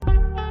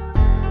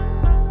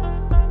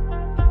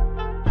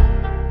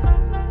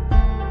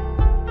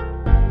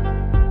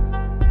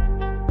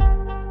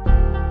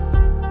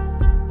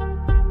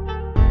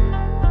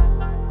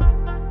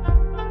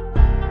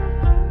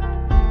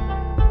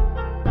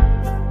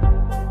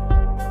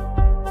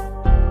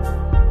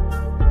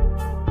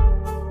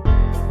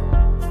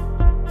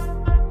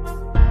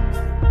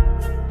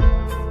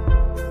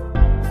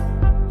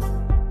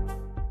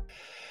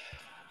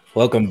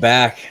Welcome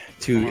back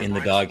to In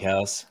the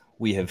Doghouse.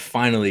 We have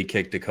finally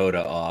kicked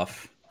Dakota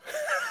off,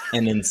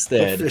 and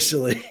instead,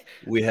 officially,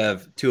 we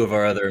have two of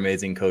our other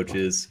amazing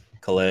coaches,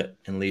 Colette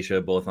and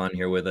Leisha, both on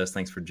here with us.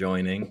 Thanks for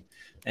joining,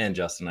 and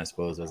Justin, I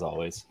suppose, as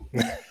always.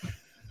 Well,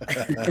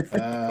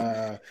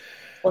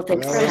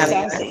 thanks for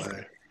having us.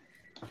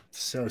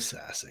 So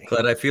sassy.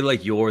 Colette, I feel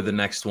like you're the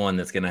next one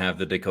that's going to have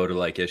the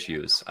Dakota-like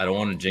issues. I don't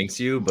want to jinx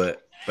you,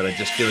 but I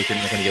just feel like you're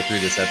not going to get through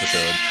this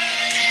episode.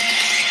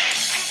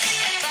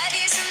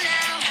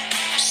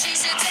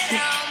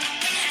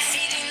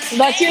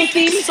 That's your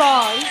theme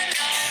song.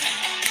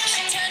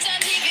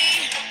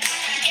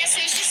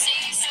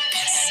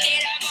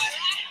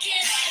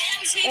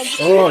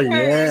 Oh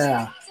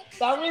yeah,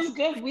 that was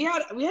good. We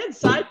had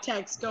side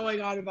texts going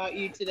on about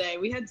you today.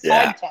 We had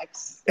side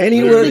texts.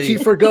 Anywhere he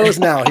forgoes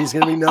now, he's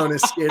going to be known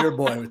as Skater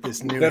Boy with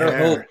this new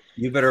hair.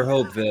 You better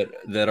hope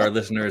that our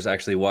listeners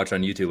actually watch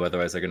on YouTube.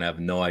 Otherwise, they're going to have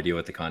no idea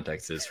what the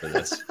context is for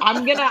this.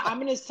 I'm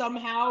gonna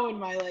somehow, in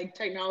my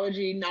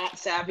technology not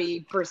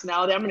savvy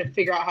personality, I'm gonna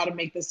figure out how to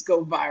make this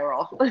go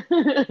viral.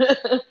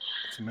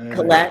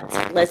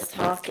 Colette, let's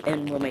talk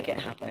and we'll make it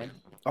happen.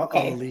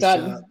 Okay,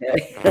 done.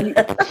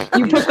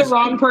 You put the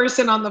wrong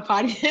person on the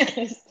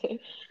podcast.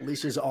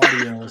 Alicia's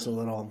audio is a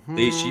little.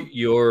 Alicia,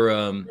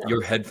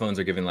 your headphones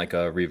are giving like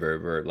a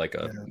reverb or like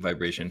a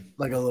vibration,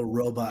 like a little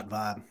robot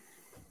vibe.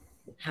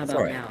 How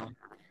about now?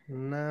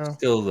 No,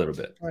 still a little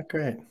bit. Not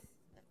great.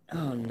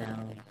 Oh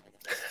no.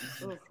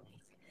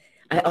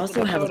 I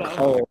also have a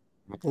cold.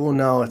 Oh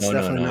no, it's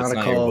definitely not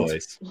a cold. Your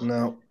voice.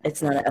 No,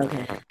 it's not.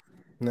 Okay.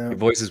 No, your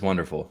voice is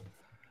wonderful.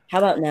 How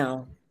about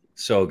now?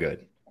 So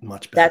good.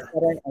 Much better. That's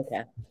better.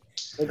 Okay,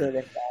 we'll go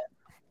with that.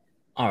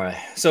 All right.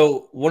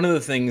 So one of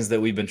the things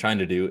that we've been trying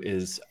to do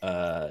is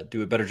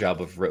do a better job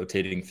of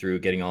rotating through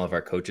getting all of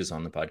our coaches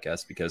on the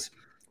podcast, because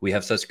we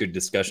have such good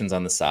discussions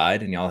on the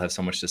side and y'all have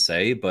so much to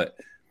say, but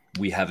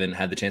we haven't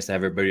had the chance to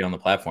have everybody on the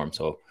platform.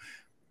 So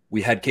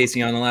we had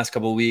Casey on the last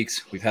couple of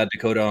weeks. We've had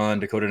Dakota on.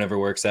 Dakota never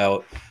works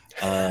out.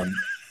 And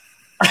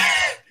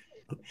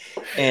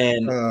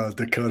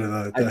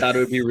Dakota, I thought it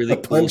would be really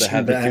cool to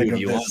have the two of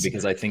you on,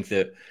 because I think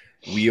that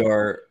we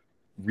are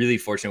really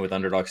fortunate with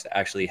Underdogs to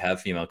actually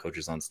have female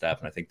coaches on staff.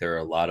 And I think there are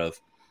a lot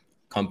of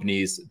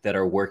companies that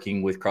are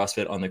working with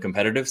CrossFit on the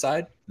competitive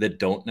side that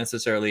don't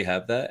necessarily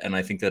have that. And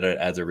I think that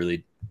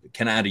it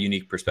can add a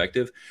unique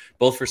perspective,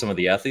 both for some of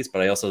the athletes,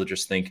 but I also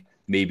just think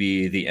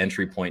maybe the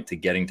entry point to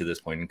getting to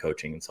this point in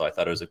coaching. And so I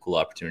thought it was a cool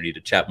opportunity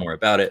to chat more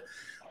about it,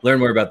 learn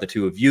more about the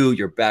two of you,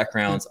 your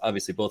backgrounds,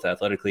 obviously both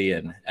athletically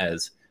and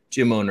as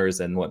gym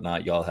owners and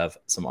whatnot. Y'all have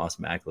some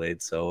awesome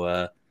accolades.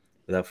 So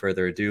without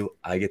further ado,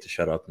 I get to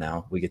shut up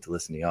now. We get to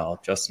listen to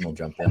y'all. Justin will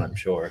jump in, I'm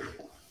sure.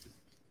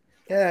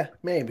 Yeah,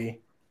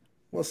 maybe.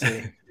 We'll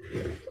see.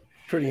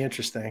 Pretty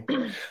interesting.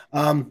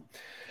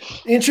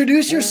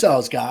 Introduce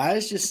yourselves,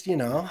 guys. Just,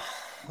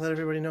 let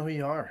everybody know who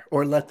you are.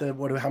 Or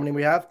how many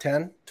we have?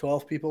 10,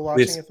 12 people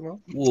watching at the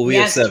moment? Well, we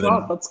have 7.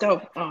 12. Let's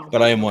go. Oh.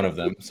 But I am one of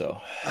them,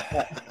 so.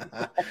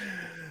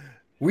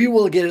 We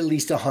will get at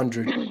least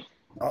 100,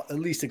 at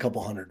least a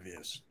couple hundred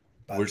views.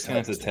 We're just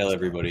going to have to tell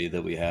everybody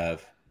that we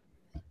have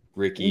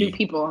Ricky. New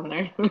people on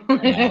there.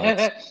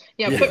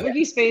 Yeah, put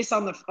Ricky's face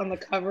on the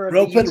cover of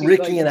We'll the put YouTube,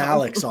 Ricky and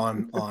Alex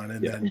on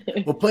and then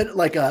we'll put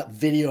like a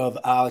video of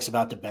Alex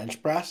about the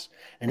bench press,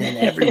 and then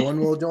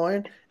everyone will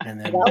join. And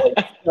then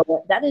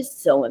that is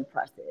so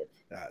impressive.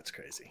 That's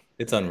crazy.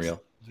 It's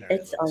unreal.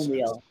 It's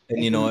unreal.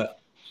 And you know what?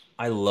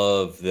 I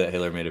love that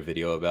Hiller made a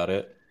video about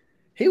it.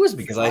 He was,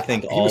 because I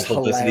think all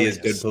publicity is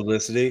good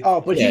publicity. Oh,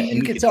 but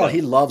you can tell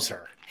he loves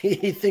her.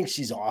 He thinks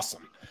she's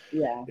awesome.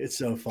 Yeah, it's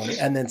so funny.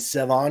 And then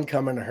Sevon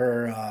coming to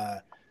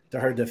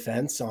her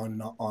defense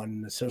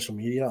on social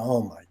media.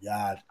 Oh my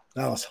God,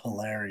 that was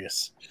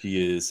hilarious.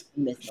 She is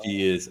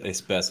a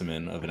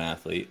specimen of an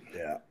athlete.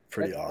 Yeah,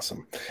 pretty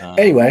awesome.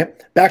 Anyway,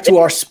 back to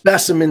our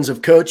specimens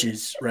of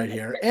coaches right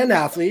here and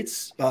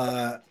athletes.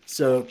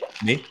 So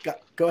me,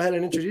 go ahead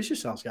and introduce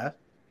yourselves, guys.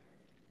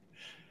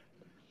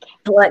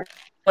 What?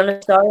 Want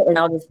to start, and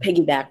I'll just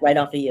piggyback right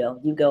off of you.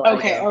 You go.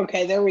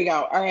 Okay, there we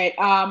go. All right.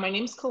 My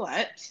name's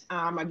Colette.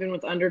 I've been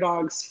with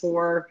Underdogs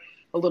for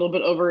a little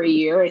bit over a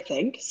year, I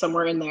think,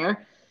 somewhere in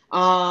there.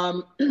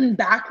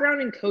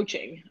 Background in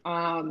coaching.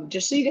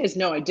 Just so you guys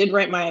know, I did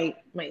write my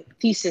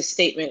thesis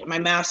statement, my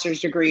master's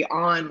degree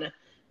on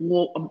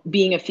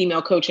being a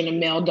female coach in a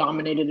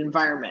male-dominated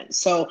environment.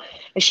 So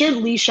I shared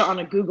Leisha on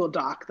a Google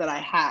Doc that I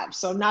have.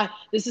 So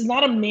this is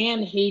not a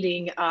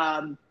man-hating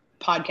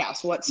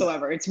podcast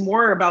whatsoever. It's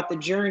more about the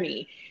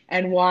journey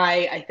and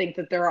why I think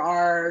that there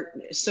are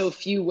so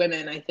few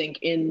women, I think,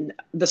 in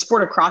the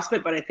sport of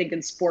CrossFit, but I think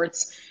in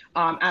sports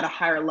at a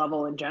higher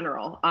level in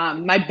general.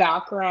 My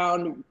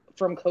background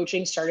from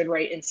coaching started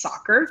right in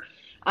soccer.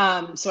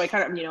 So I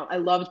kind of, I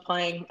loved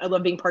playing. I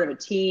loved being part of a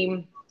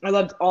team. I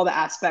loved all the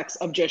aspects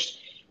of just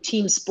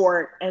team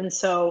sport. And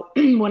so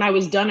when I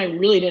was done, I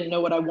really didn't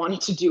know what I wanted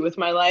to do with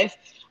my life.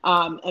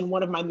 And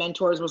one of my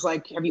mentors was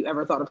like, have you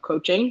ever thought of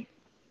coaching?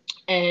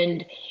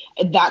 And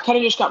that kind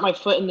of just got my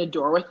foot in the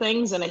door with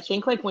things. And I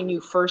think like when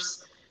you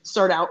first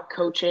start out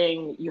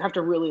coaching, you have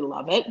to really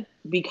love it,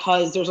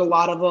 because there's a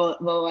lot of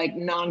the like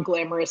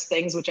non-glamorous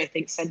things, which I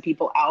think send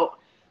people out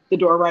the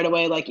door right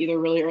away, like either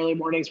really early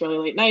mornings, really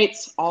late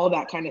nights, all of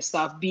that kind of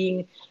stuff.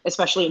 Being,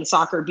 especially in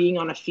soccer, being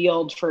on a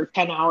field for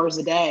 10 hours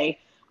a day,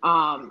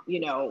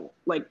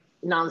 like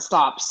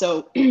nonstop.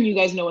 So you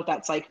guys know what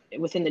that's like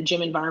within the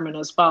gym environment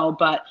as well.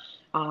 But,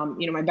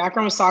 my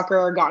background was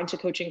soccer, got into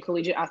coaching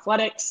collegiate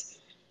athletics.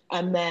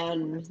 And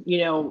then,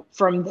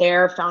 from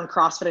there found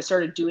CrossFit. I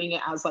started doing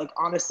it as like,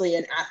 honestly,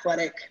 an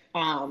athletic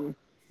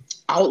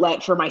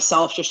outlet for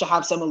myself, just to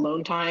have some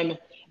alone time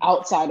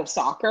outside of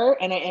soccer.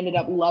 And I ended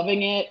up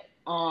loving it.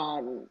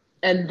 And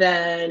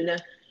then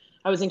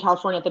I was in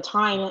California at the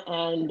time,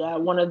 and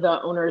one of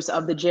the owners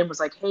of the gym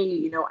was like,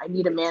 hey, I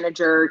need a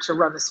manager to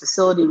run this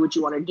facility. Would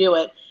you want to do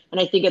it?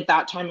 And I think at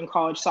that time in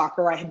college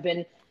soccer, I had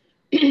been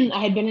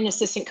an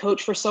assistant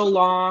coach for so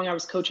long. I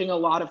was coaching a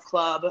lot of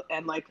club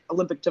and like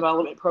Olympic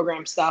development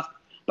program stuff,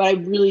 but I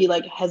really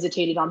like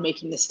hesitated on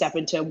making the step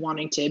into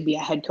wanting to be a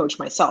head coach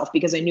myself,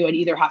 because I knew I'd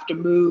either have to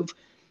move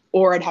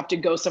or I'd have to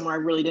go somewhere I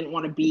really didn't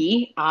want to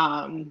be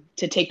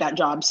to take that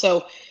job.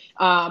 So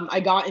I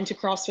got into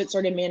CrossFit,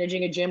 started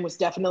managing a gym, was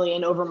definitely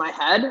in over my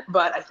head,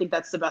 but I think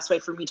that's the best way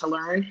for me to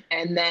learn.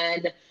 And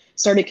then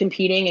started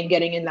competing and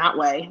getting in that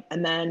way.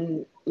 And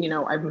then,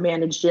 I've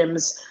managed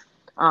gyms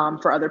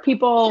for other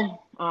people,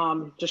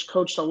 just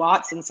coached a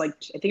lot since I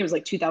think it was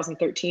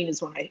 2013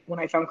 is when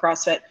I found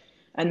CrossFit.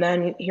 And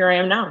then here I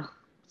am now.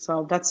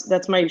 So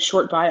that's my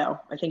short bio.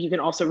 I think you can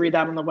also read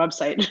that on the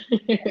website.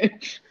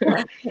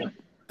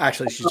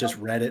 Actually, she just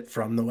read it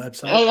from the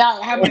website. Oh, yeah,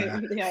 I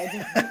haven't.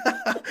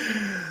 Yeah.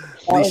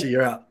 Lisa,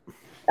 you're up.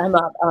 I'm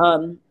up.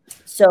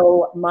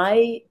 So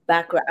my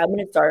background, I'm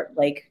going to start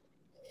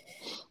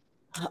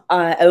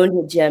I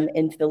owned a gym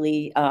in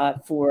Philly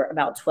for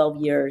about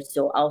 12 years.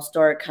 So I'll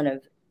start kind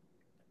of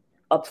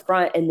up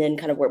front and then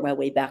kind of work my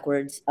way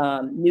backwards.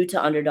 New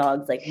to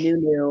underdogs,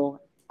 new.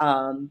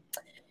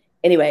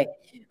 Anyway,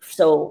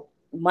 so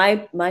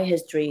my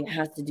history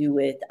has to do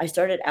with, I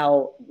started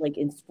out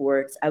in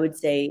sports, I would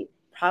say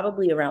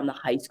probably around the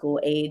high school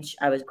age.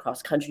 I was a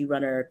cross country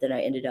runner. Then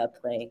I ended up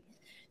playing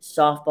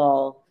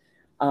softball,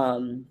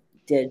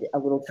 did a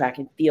little track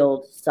and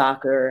field,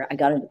 soccer. I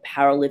got into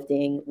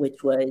powerlifting,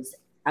 which was,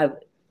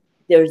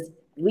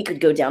 we could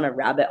go down a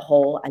rabbit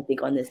hole, I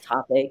think, on this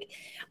topic.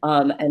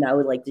 And I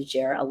would like to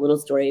share a little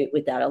story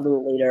with that a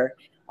little later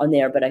on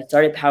there. But I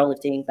started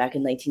powerlifting back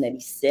in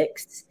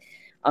 1996,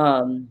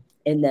 and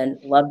then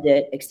loved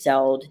it,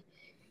 excelled.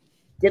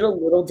 Did a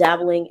little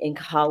dabbling in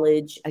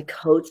college. I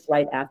coached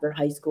right after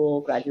high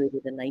school,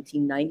 graduated in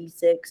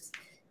 1996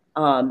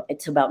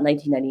 until about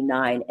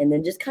 1999. And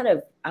then just kind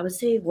of, I would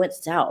say, went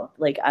south.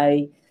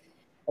 A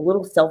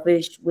little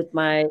selfish with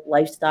my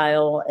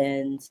lifestyle,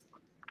 and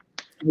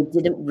we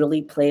didn't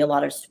really play a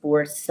lot of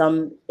sports,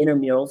 some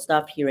intramural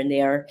stuff here and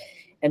there.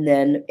 And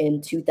then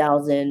in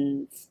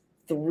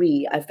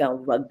 2003, I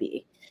found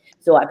rugby.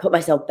 So I put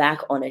myself back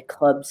on a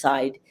club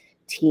side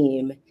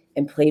team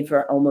and played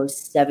for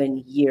almost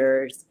 7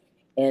 years.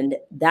 And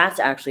that's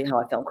actually how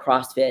I found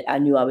CrossFit. I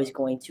knew I was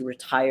going to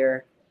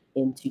retire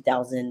in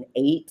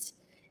 2008.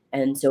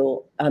 And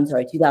so,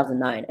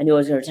 2009. I knew I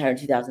was going to retire in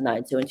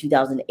 2009. So in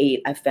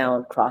 2008, I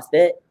found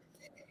CrossFit,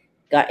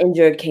 got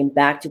injured, came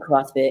back to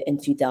CrossFit in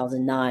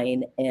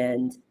 2009,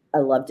 and I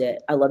loved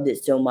it. I loved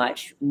it so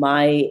much.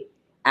 My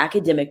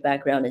academic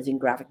background is in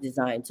graphic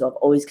design. So I've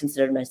always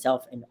considered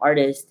myself an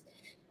artist,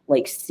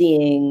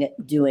 seeing,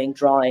 doing,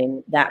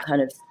 drawing, that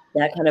kind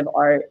of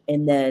art.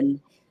 And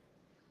then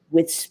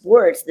with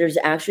sports, there's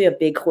actually a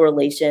big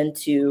correlation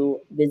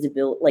to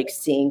visibility,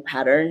 seeing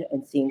pattern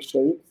and seeing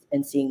shapes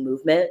and seeing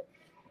movement.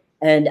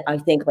 And I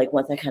think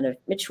once I kind of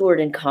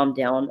matured and calmed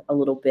down a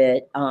little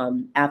bit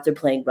after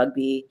playing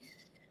rugby,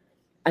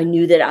 I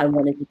knew that I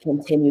wanted to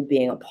continue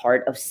being a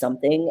part of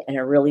something, and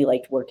I really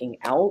liked working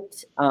out.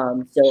 So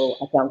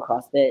I found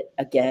CrossFit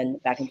again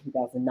back in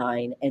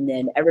 2009. And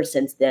then ever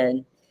since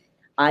then,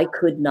 I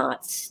could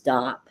not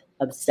stop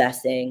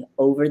obsessing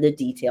over the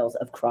details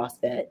of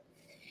CrossFit,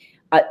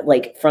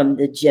 from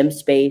the gym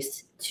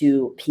space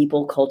to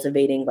people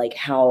cultivating,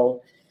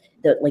 how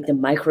the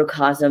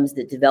microcosms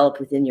that develop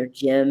within your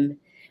gym,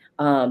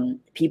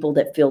 people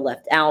that feel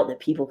left out, the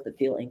people that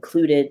feel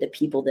included, the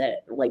people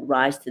that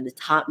rise to the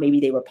top. Maybe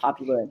they were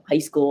popular in high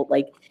school.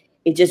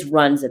 It just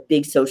runs a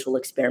big social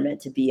experiment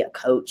to be a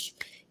coach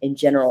in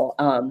general.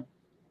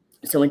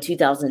 So in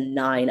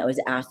 2009, I was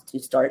asked to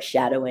start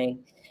shadowing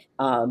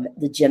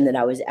the gym that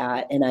I was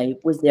at, and I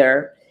was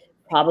there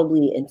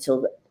probably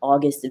until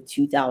August of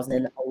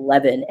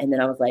 2011. And then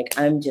I was like,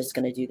 I'm just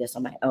going to do this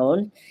on my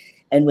own.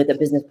 And with a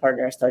business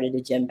partner, I started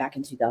a gym back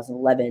in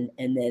 2011,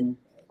 and then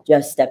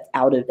just stepped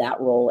out of that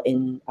role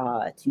in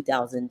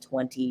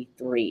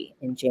 2023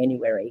 in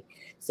January.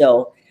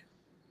 So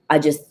I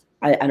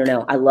don't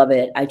know. I love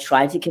it. I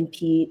try to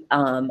compete.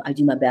 I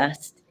do my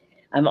best.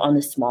 I'm on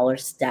the smaller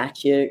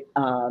stature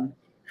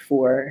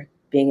for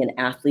being an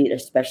athlete,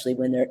 especially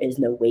when there is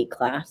no weight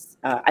class.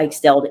 I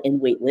excelled in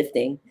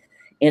weightlifting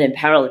and in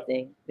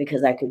powerlifting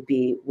because I could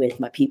be with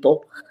my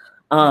people.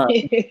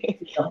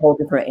 It's a whole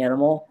different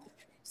animal.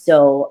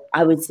 So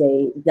I would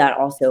say that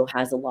also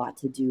has a lot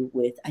to do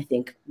with, I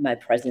think, my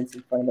presence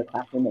in front of the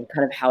classroom and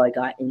kind of how I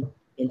got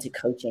into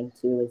coaching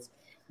too, is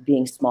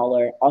being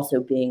smaller, also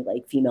being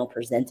like female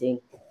presenting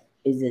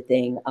is a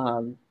thing.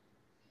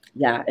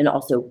 Yeah. And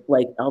also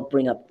like, I'll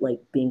bring up like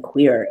being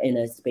queer in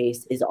a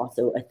space is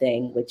also a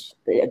thing, which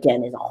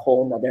again is a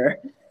whole nother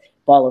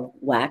ball of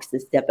wax to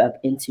step up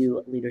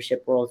into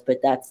leadership roles. But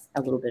that's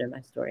a little bit of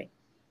my story.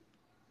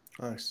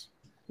 Nice.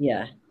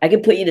 Yeah, I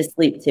could put you to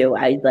sleep too.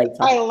 I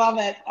love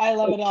it. I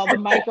love it all.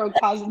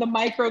 The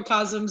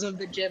microcosms of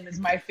the gym is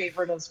my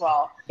favorite as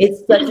well.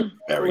 It's such a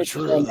very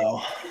true,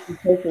 though. It's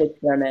a social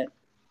experiment.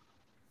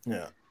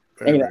 Yeah.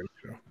 Very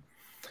true.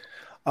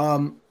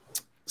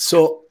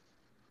 So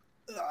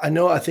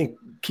I think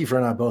Kiefer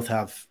and I both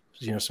have,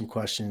 some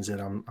questions that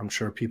I'm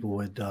sure people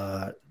would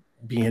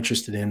be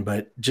interested in,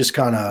 but just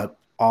kind of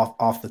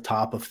off the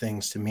top of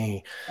things to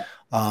me,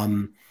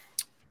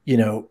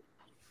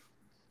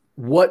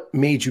 what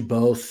made you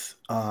both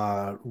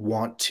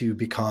want to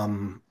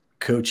become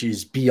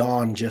coaches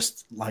beyond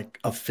just like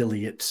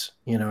affiliates,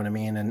 you know what I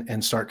mean?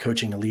 And start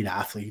coaching elite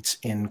athletes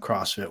in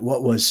CrossFit.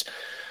 What was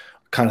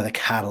kind of the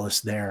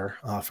catalyst there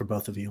for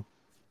both of you?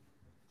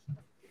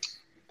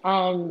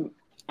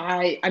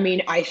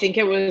 I think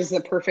it was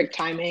the perfect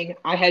timing.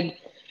 I had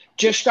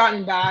just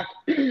gotten back.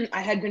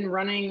 I had been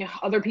running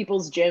other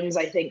people's gyms,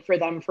 I think, for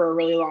them for a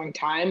really long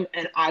time.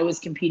 And I was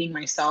competing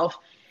myself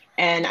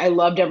and I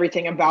loved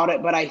everything about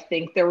it. But I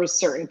think there was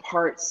certain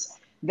parts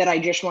that I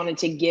just wanted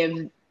to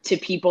give to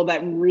people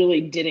that really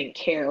didn't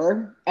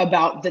care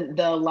about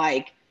the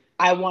like,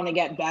 I want to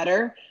get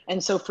better.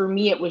 And so for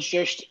me, it was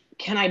just,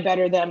 can I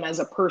better them as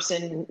a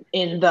person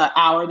in the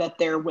hour that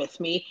they're with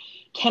me?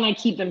 Can I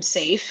keep them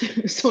safe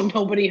so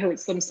nobody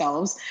hurts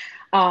themselves?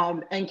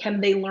 And can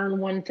they learn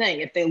one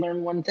thing? If they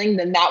learn one thing,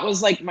 then that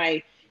was like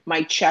my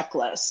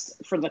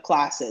checklist for the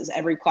classes.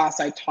 Every class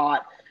I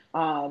taught,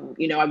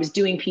 I was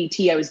doing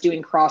PT, I was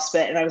doing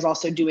CrossFit, and I was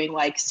also doing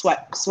like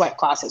sweat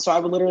classes. So I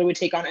would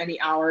take on any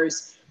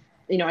hours.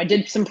 I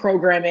did some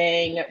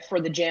programming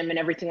for the gym and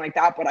everything like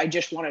that, but I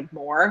just wanted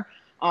more.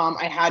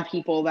 I had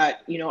people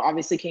that,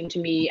 obviously came to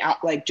me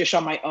out like just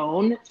on my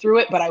own through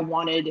it, but I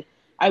wanted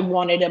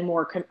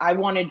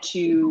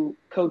to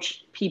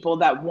coach people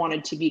that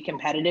wanted to be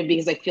competitive,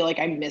 because I feel like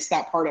I missed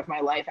that part of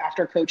my life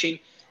after coaching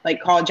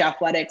like college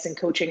athletics and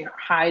coaching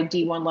high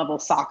D1 level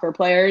soccer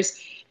players.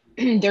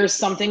 There's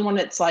something when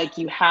it's like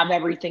you have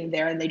everything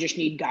there and they just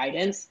need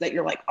guidance that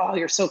you're like, oh,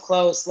 you're so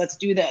close, let's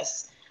do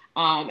this.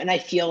 And I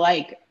feel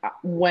like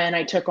when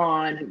I took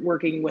on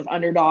working with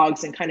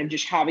underdogs and kind of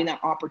just having that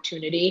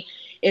opportunity,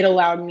 it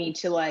allowed me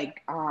to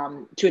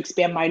to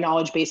expand my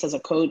knowledge base as a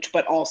coach,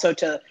 but also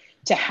to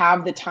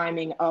have the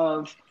timing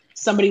of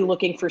somebody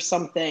looking for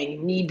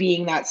something, me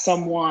being that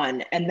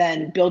someone, and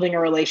then building a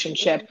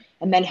relationship,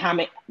 and then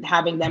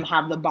having them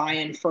have the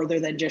buy-in further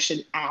than just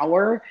an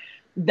hour.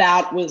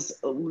 That was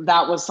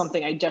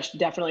something I just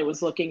definitely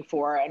was looking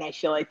for. And I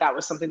feel like that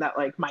was something that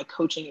like my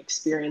coaching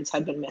experience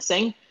had been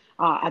missing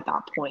at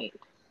that point.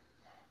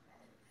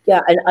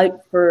 Yeah. And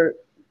for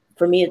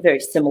me, it's very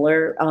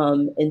similar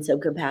in some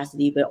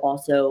capacity, but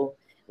also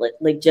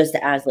like just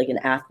as like an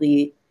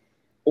athlete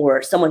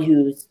or someone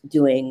who's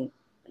doing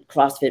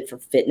CrossFit for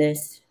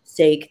fitness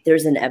sake,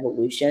 there's an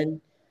evolution.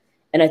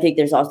 And I think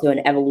there's also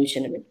an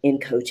evolution in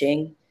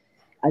coaching.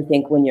 I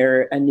think when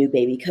you're a new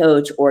baby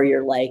coach, or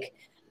you're like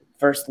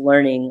first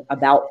learning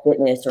about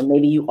fitness, or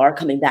maybe you are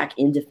coming back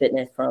into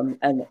fitness from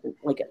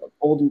like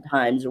olden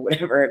times or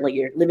whatever, like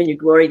you're living your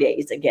glory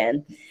days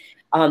again.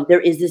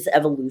 There is this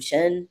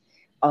evolution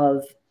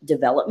of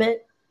development,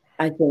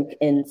 I think.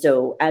 And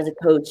so as a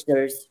coach,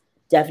 there's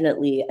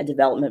definitely a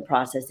development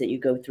process that you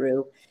go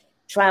through,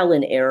 trial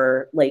and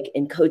error, like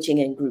in coaching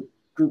in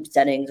group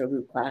settings or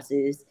group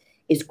classes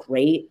is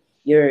great.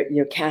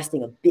 You're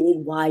casting a big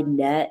wide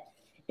net,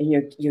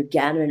 and you're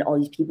gathering all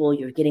these people,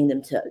 you're getting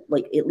them to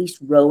like at least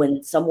row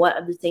in somewhat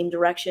of the same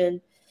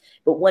direction.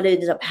 But what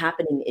ends up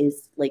happening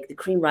is like the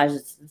cream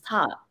rises to the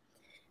top.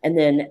 And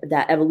then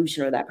that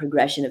evolution or that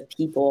progression of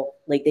people,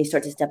 like they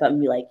start to step up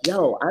and be like,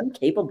 yo, I'm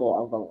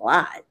capable of a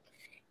lot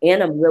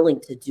and I'm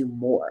willing to do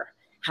more.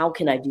 How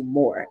can I do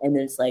more? And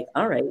then it's like,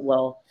 all right,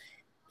 well,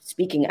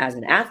 speaking as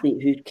an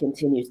athlete who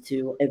continues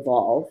to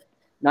evolve,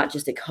 not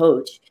just a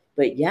coach,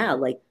 but yeah,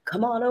 like,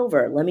 come on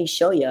over. Let me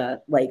show you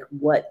like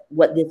what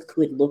this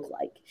could look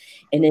like.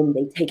 And then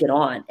they take it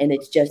on, and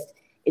it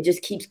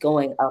just keeps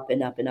going up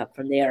and up and up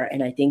from there.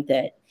 And I think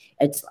that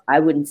I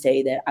wouldn't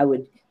say that I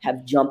would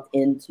have jumped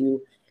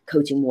into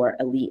coaching more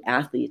elite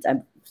athletes.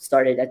 I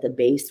started at the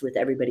base with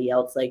everybody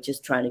else, like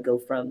just trying to go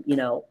from,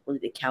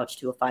 the couch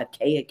to a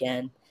 5K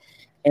again.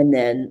 And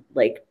then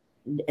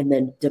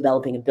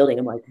developing and building.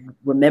 I'm like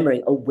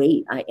remembering, oh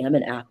wait, I am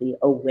an athlete.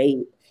 Oh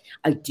wait,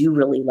 I do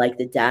really like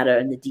the data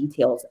and the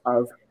details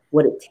of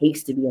what it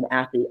takes to be an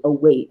athlete. Oh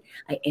wait,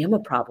 I am a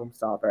problem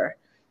solver.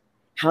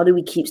 How do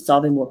we keep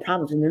solving more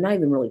problems? And they're not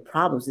even really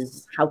problems. It's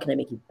just, how can I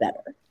make you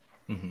better?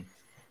 Mm-hmm.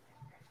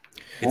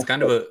 It's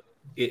kind of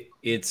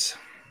it's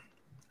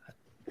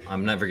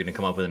I'm never going to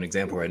come up with an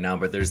example right now,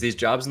 but there's these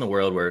jobs in the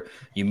world where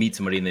you meet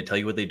somebody and they tell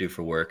you what they do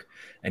for work,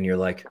 and you're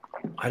like,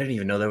 I didn't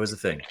even know that was a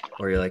thing.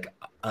 Or you're like,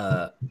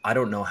 I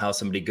don't know how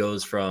somebody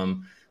goes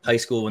from high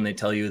school when they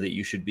tell you that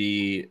you should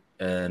be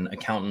an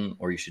accountant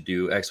or you should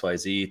do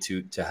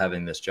XYZ to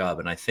having this job.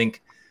 And I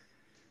think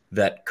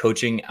that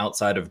coaching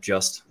outside of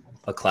just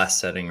a class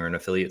setting or an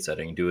affiliate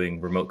setting, doing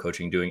remote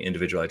coaching, doing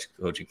individualized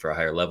coaching for a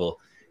higher level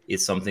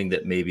is something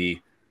that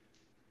maybe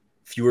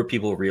fewer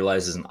people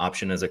realize as an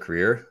option as a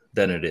career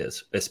than it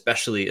is,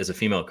 especially as a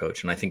female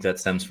coach. And I think that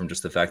stems from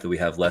just the fact that we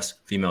have less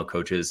female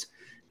coaches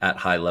at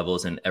high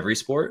levels in every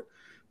sport.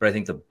 But I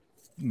think the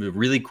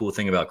really cool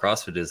thing about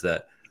CrossFit is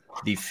that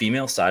the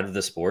female side of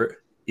the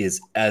sport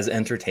is as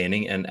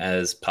entertaining and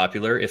as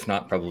popular, if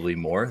not probably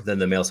more, than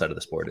the male side of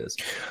the sport is.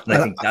 And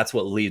I think that's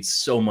what leaves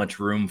so much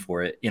room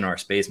for it in our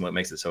space and what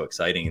makes it so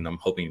exciting. And I'm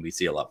hoping we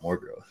see a lot more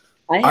growth.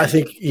 I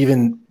think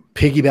even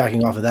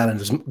piggybacking off of that, and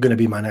it's going to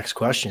be my next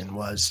question,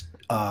 was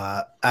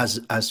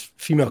as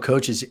female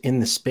coaches in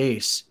the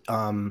space,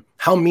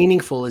 how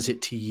meaningful is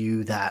it to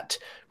you that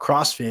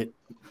CrossFit,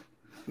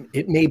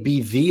 it may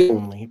be the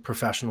only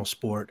professional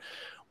sport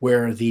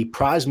where the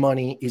prize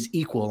money is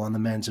equal on the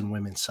men's and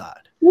women's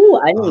side? Ooh,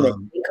 I didn't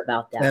even think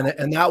about that.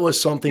 And that was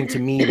something to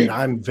me that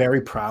I'm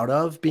very proud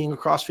of, being a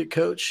CrossFit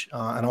coach,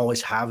 and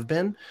always have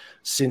been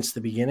since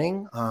the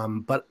beginning.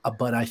 But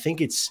I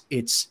think it's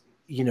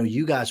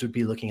you guys would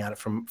be looking at it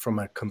from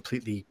a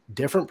completely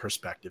different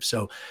perspective.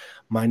 So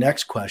my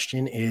next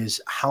question is,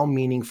 how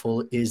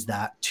meaningful is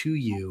that to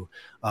you,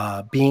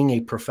 being a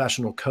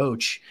professional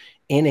coach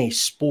in a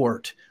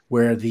sport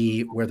where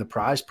the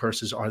prize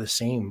purses are the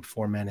same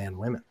for men and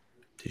women?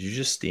 Did you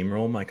just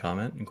steamroll my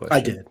comment and question? I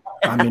did.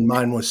 I mean,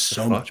 mine was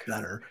so much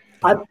better.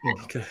 I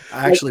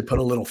actually put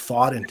a little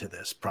thought into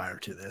this prior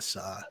to this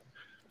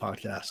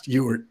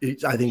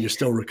podcast. I think you're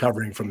still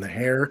recovering from the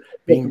hair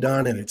being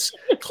done, and it's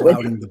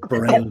clouding the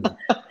brain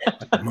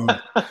at the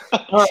moment.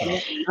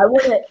 I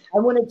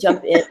want to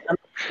jump in. I'm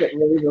going to get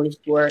really, really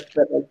short,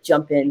 but like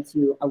jump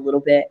into a little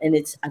bit. And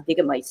I think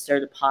it might stir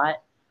the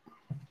pot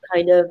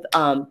kind of,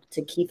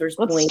 to Kiefer's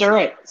point.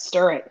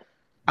 Stir it.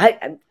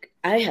 I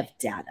have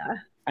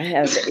data. I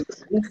have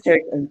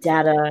research and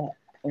data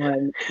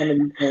on some of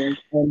these things,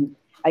 and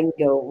I can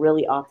go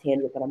really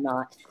off-handed, but I'm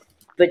not.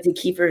 But to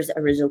Kiefer's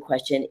original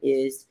question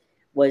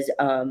was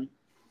about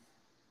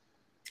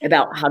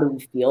how do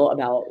we feel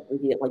about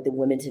like the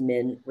women to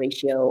men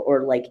ratio,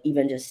 or like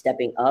even just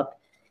stepping up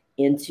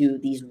into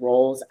these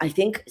roles. I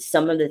think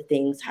some of the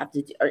things have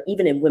to do, or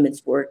even in women's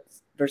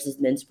sports versus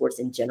men's sports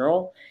in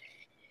general,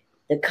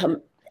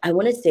 I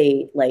want to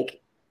say,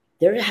 like,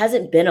 there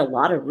hasn't been a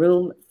lot of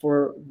room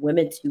for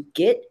women to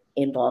get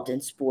involved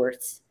in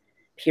sports,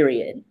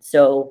 period.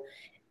 So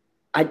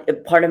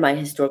part of my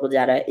historical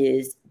data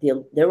is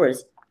there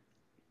was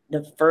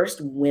the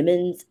first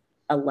women's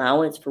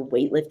allowance for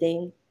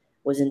weightlifting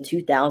was in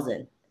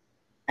 2000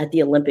 at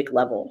the Olympic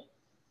level.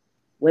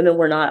 Women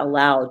were not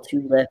allowed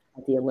to lift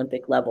at the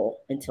Olympic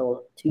level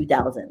until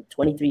 2000,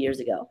 23 years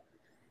ago.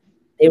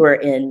 They were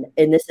in,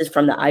 and this is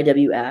from the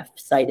IWF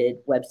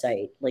cited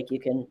website, like you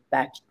can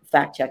fact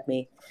check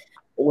me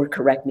or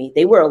correct me.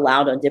 They were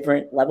allowed on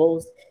different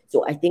levels.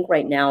 So I think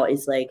right now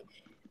is like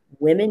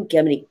women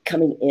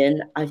coming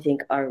in, I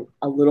think are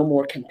a little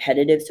more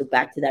competitive. So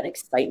back to that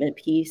excitement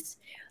piece,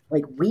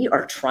 like we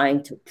are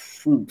trying to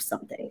prove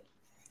something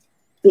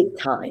big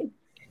time.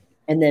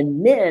 And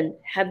then men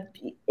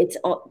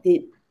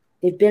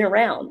they've been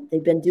around.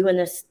 They've been doing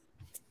this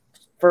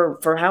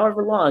for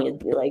however long. It'd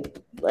be like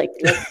let's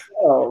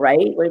go,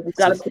 right? Like we've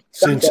got to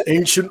since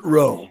ancient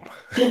Rome.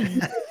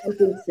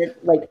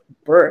 Like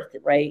birth,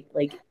 right?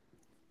 Like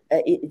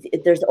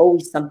there's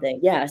always something.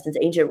 Yeah, since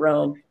ancient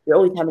Rome, you're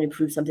always having to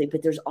prove something.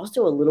 But there's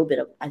also a little bit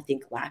of, I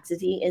think,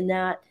 laxity in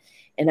that.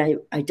 And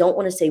I don't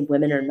want to say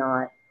women are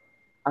not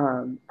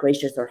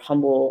gracious or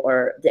humble,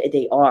 or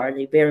they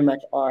very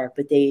much are.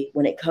 But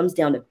when it comes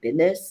down to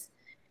business,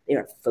 they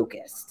are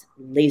focused,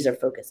 laser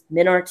focused.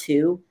 Men are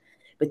too,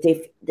 but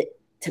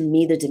to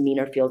me, the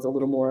demeanor feels a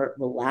little more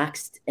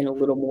relaxed and a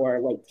little more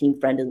like team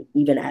friendly,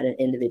 even at an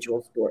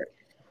individual sport.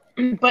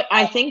 But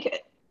I think,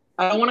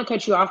 I don't want to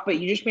cut you off, but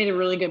you just made a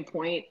really good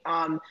point.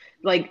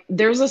 Like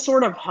there's a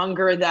sort of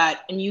hunger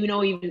that, and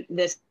even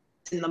this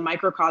in the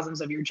microcosms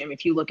of your gym,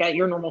 if you look at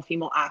your normal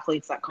female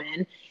athletes that come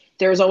in,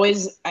 there's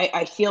always,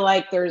 I feel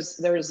like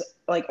there's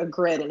like a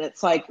grid, and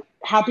it's like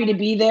happy to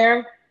be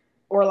there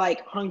or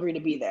like hungry to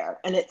be there.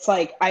 And it's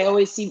like, I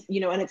always see,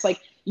 and it's like,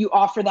 you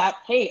offer that,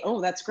 hey, oh,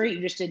 that's great.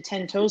 You just did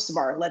 10 toes to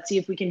bar. Let's see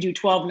if we can do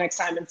 12 next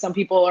time. And some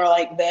people are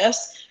like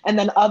this. And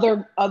then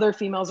other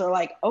females are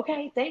like,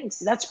 okay, thanks.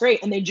 That's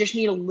great. And they just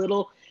need a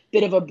little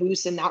bit of a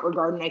boost in that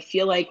regard. And I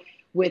feel like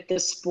with the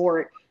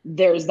sport,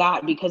 there's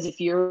that, because if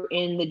you're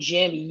in the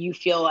gym, you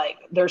feel like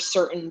there's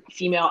certain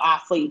female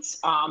athletes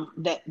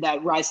that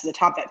rise to the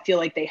top that feel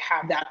like they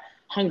have that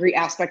hungry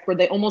aspect where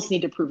they almost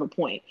need to prove a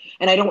point.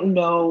 And I don't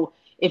know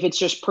if it's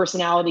just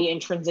personality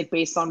intrinsic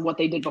based on what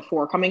they did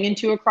before coming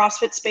into a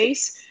CrossFit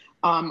space,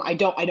 I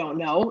don't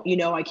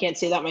know, I can't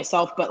say that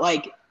myself, but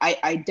like,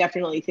 I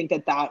definitely think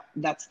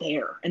that's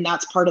there, and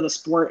that's part of the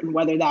sport, and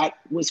whether that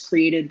was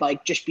created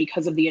like just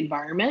because of the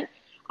environment,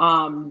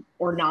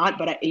 or not.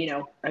 But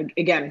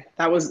again,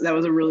 that was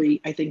a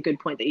really, I think, good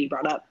point that you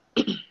brought up.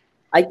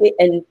 I think,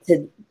 and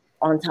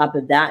on top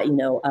of that,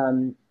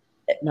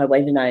 my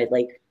wife and I,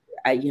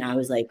 I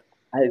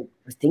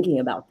was thinking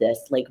about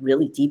this, like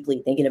really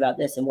deeply thinking about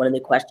this. And one of the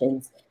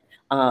questions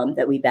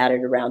that we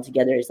batted around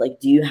together is like,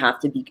 do you have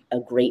to be a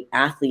great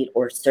athlete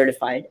or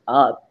certified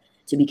up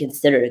to be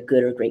considered a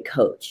good or great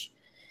coach?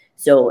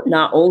 So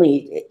not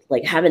only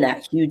like having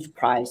that huge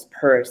prize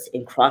purse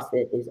in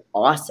CrossFit is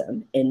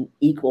awesome, and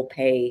equal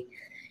pay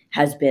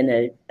has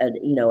been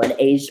an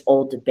age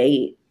old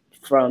debate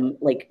from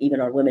like even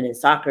our women in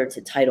soccer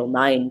to Title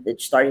IX that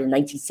started in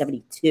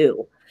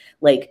 1972.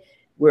 Like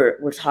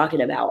we're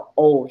talking about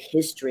old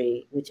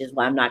history, which is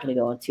why I'm not going to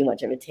go on too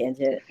much of a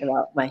tangent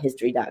about my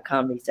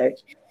history.com research.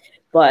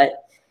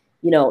 But,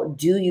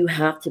 do you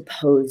have to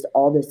pose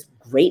all this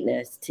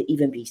greatness to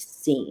even be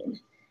seen?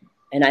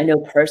 And I know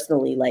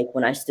personally, like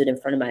when I stood in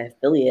front of my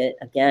affiliate,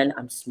 again,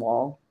 I'm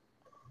small.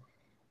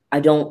 I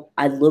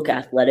look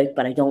athletic,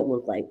 but I don't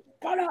look like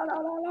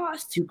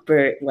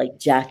super like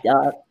jacked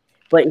up.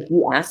 But if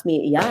you ask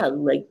me, I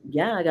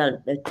got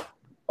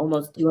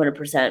almost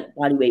 200%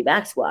 body weight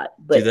back squat.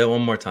 But do that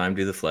one more time.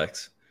 Do the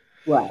flex.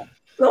 What?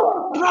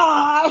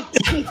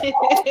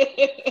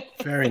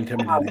 Very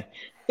intimidating.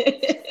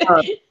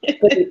 But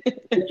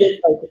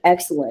it's like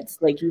excellence.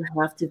 Like you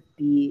have to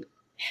be.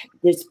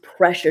 There's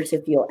pressure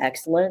to feel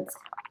excellence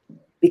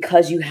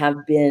because you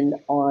have been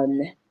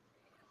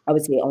I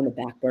would say on the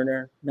back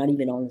burner, not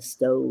even on the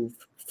stove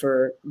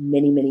for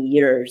many, many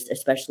years,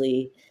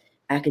 especially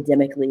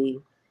academically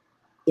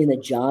in the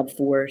job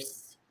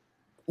force.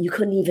 You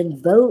couldn't even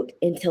vote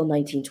until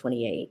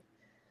 1928,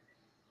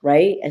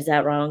 right? Is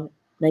that wrong?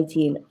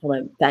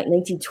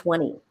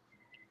 1920,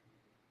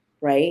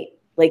 right?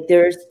 Like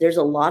there's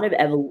a lot of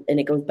and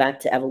it goes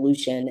back to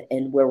evolution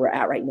and where we're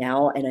at right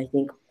now. And I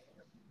think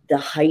the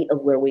height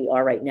of where we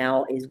are right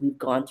now is we've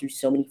gone through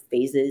so many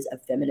phases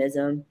of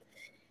feminism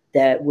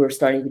that we're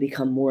starting to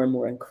become more and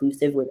more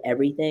inclusive with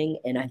everything.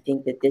 And I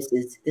think that this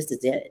is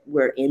it.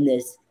 We're in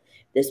this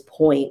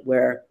point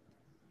where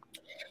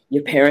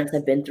your parents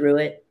have been through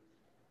it.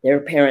 Their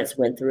parents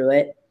went through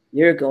it.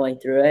 You're going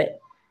through it.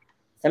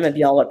 Some of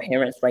y'all are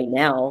parents right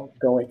now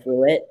going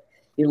through it.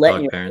 You're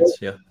letting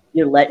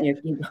you're letting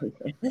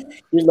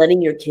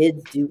your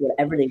kids do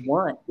whatever they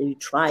want. They're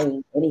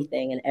trying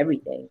anything and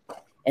everything.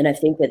 And I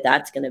think that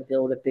that's going to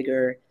build a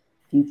bigger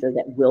future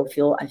that will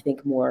feel, I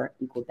think, more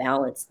equal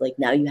balance. Like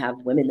now you have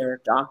women that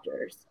are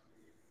doctors.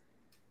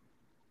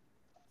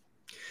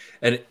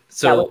 And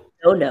so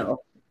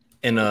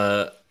in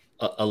a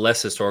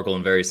less historical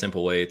and very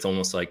simple way, it's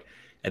almost like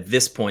at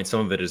this point,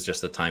 some of it is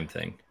just a time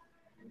thing.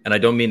 And I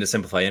don't mean to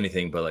simplify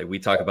anything, but like we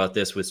talk about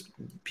this with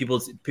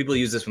people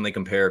use this when they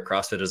compare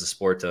CrossFit as a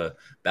sport to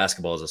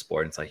basketball as a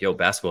sport. And it's like,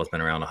 basketball has been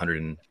around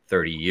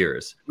 130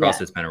 years.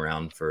 CrossFit's been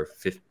around for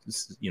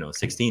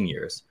 16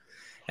 years.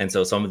 And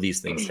so some of these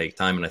things take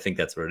time. And I think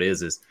that's what it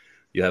is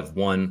you have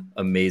one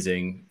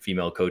amazing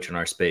female coach in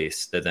our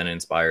space that then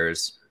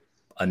inspires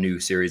a new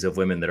series of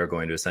women that are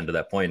going to ascend to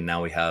that point. And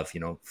now we have,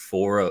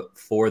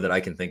 four that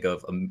I can think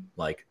of,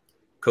 like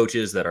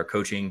coaches that are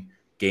coaching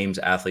games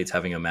athletes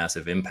having a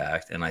massive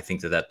impact. And I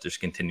think that just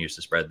continues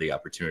to spread the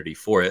opportunity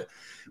for it,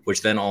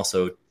 which then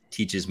also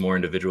teaches more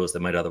individuals that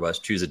might otherwise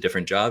choose a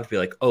different job to be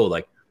like, oh,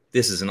 like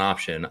this is an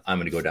option. I'm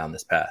going to go down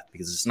this path,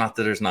 because it's not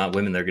that there's not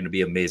women that are going to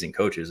be amazing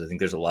coaches. I think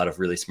there's a lot of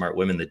really smart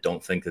women that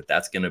don't think that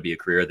that's going to be a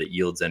career that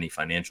yields any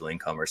financial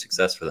income or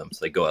success for them.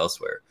 So they go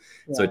elsewhere.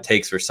 Yeah. So it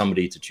takes for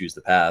somebody to choose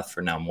the path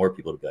for now more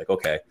people to be like,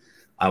 okay,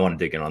 I want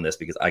to dig in on this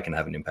because I can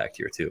have an impact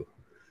here too.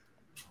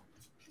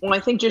 Well, I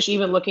think just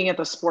even looking at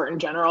the sport in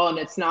general, and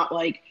it's not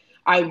like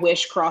I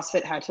wish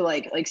CrossFit had to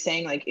like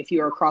saying like if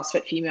you're a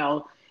CrossFit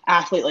female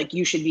athlete, like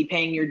you should be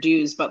paying your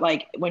dues. But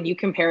like when you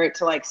compare it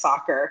to like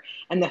soccer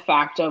and the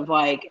fact of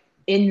like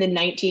in the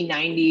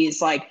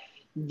 1990s, like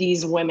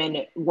these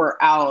women were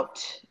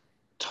out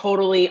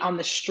totally on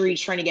the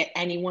streets trying to get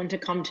anyone to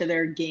come to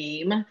their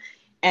game,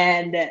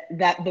 and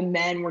that the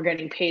men were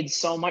getting paid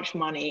so much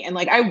money. And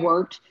like I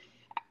worked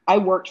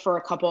for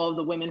a couple of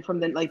the women from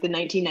the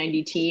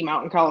 1990 team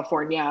out in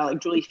California, like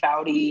Julie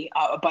Foudy,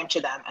 a bunch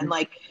of them. And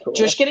like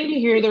just getting to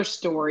hear their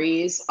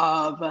stories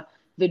of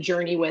the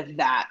journey with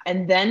that.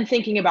 And then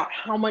thinking about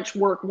how much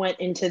work went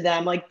into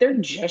them. Like they're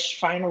just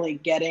finally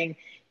getting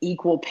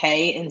equal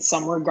pay in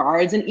some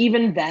regards. And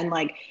even then,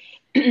 like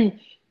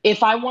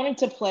if I wanted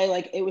to play,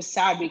 like it was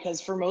sad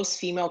because for most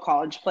female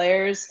college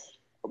players,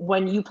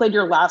 when you played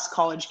your last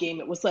college game,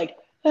 it was like,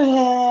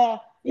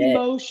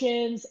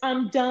 emotions,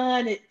 I'm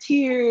done,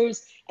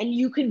 tears, and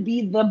you can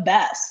be the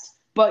best,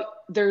 but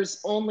there's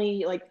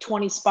only like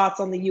 20 spots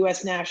on the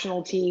US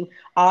national team.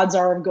 Odds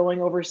are of going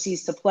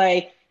overseas to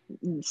play,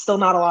 still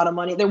not a lot of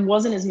money. There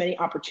wasn't as many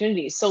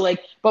opportunities. So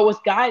like, but with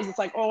guys, it's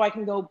like, oh, I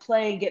can go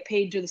play and get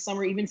paid through the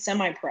summer, even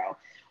semi-pro.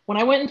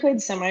 when I went and played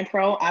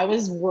semi-pro, I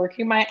was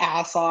working my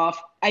ass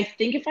off. I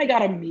think if I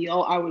got a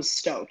meal, I was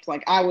stoked.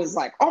 Like, I was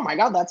like, oh my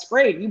God, that's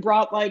great. You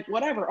brought like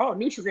whatever. Oh,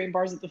 Nutri-Grain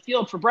bars at the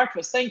field for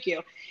breakfast. Thank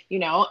you. You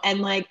know, and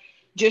like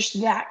just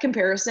that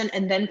comparison.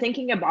 And then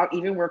thinking about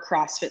even where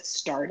CrossFit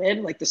started,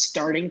 like the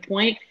starting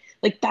point,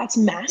 like that's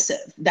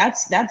massive.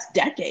 That's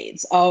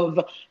decades of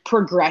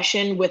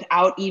progression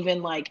without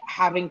even like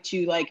having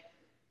to like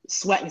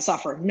sweat and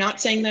suffer.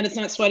 Not saying that it's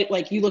not sweaty.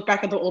 Like you look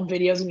back at the old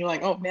videos and you're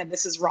like, oh man,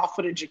 this is raw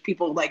footage of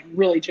people like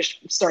really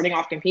just starting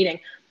off competing.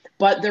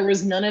 But there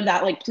was none of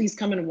that, like, please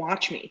come and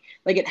watch me.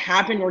 Like it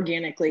happened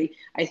organically,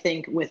 I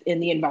think, within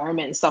the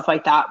environment and stuff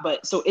like that.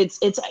 But so I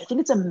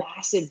think it's a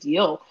massive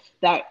deal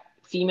that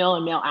female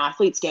and male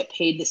athletes get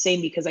paid the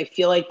same, because I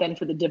feel like then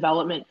for the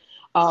development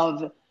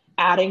of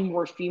adding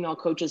more female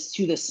coaches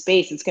to the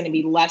space, it's going to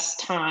be less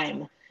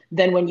time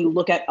than when you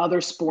look at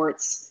other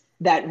sports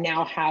that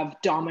now have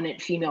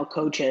dominant female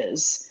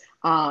coaches,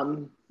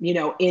 you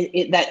know,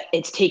 that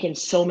it's taken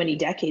so many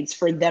decades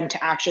for them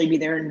to actually be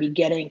there and be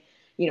getting,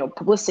 you know,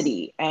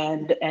 publicity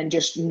and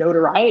just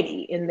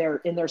notoriety in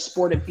their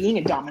sport of being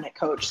a dominant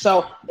coach.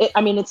 So,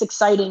 it's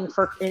exciting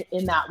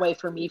in that way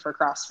for me for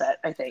CrossFit,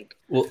 I think.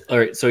 Well, all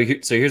right. So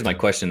here's my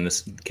question.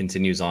 This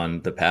continues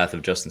on the path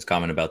of Justin's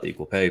comment about the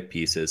equal pay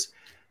pieces.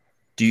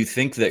 Do you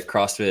think that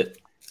CrossFit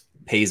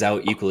pays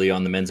out equally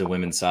on the men's and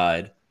women's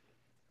side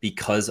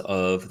because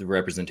of the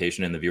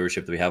representation and the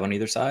viewership that we have on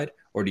either side?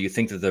 Or do you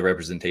think that the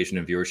representation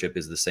and viewership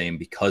is the same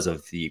because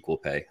of the equal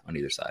pay on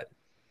either side?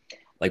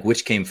 Like,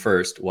 which came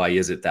first? Why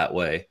is it that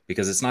way?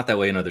 Because it's not that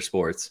way in other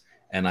sports.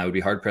 And I would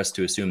be hard pressed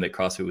to assume that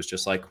CrossFit was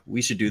just like,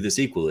 we should do this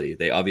equally.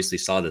 They obviously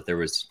saw that there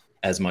was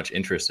as much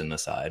interest in the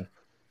side.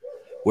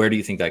 Where do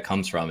you think that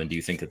comes from? And do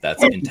you think that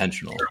that's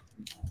intentional?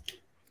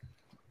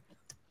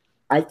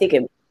 I think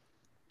it,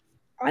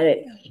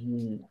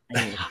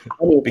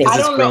 because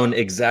it's grown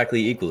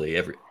exactly equally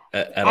at all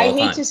times. I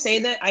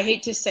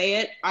hate to say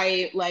it.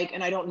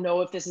 And I don't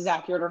know if this is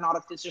accurate or not,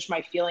 if it's just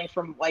my feeling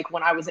from like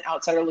when I was an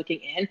outsider looking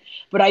in,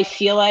 but I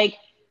feel like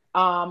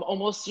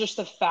almost just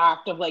the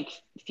fact of like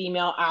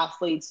female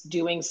athletes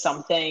doing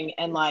something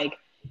and like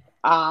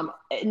not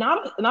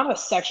a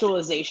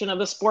sexualization of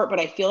the sport, but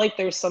I feel like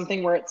there's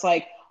something where it's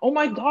like, oh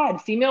my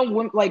God,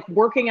 female like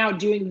working out,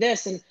 doing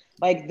this, and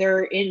like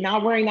they're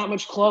not wearing that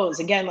much clothes.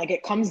 Again, like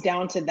it comes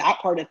down to that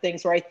part of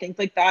things where I think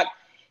like that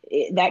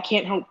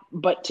can't help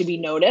but to be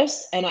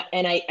noticed. And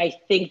I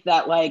think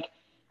that like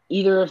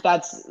either if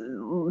that's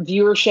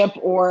viewership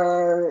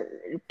or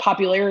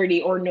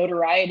popularity or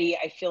notoriety,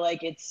 I feel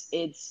like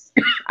it's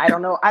I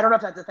don't know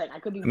if that's a thing. I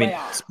could be way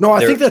off. No,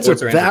 I think that's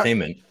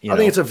entertainment. I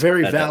think it's a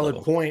very valid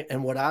point.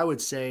 And what I would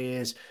say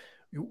is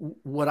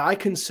what I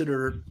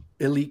consider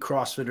elite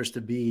CrossFitters to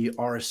be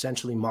are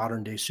essentially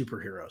modern day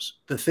superheroes.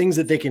 The things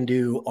that they can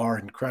do are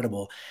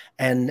incredible.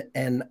 And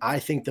I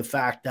think the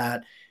fact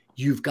that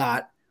you've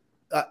got,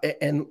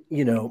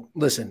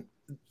 listen,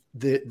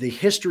 the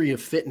history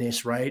of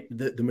fitness, right?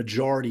 The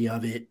majority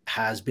of it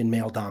has been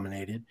male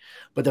dominated,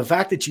 but the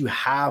fact that you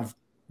have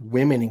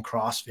women in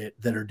CrossFit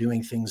that are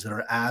doing things that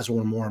are as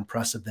or more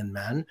impressive than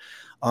men,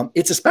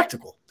 it's a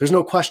spectacle. There's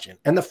no question.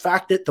 And the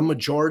fact that the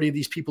majority of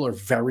these people are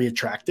very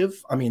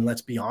attractive. I mean,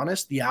 let's be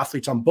honest. The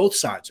athletes on both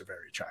sides are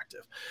very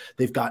attractive.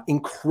 They've got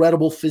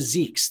incredible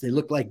physiques. They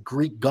look like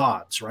Greek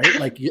gods, right?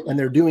 Like, and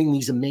they're doing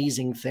these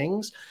amazing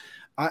things.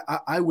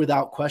 I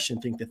without question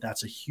think that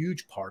that's a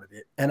huge part of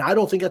it. And I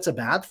don't think that's a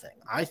bad thing.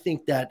 I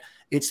think that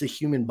it's the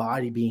human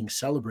body being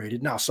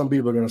celebrated. Now, some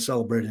people are going to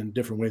celebrate it in a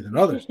different way than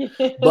others,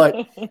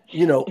 but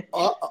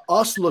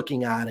us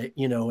looking at it,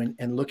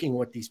 and looking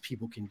what these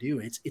people can do,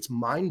 it's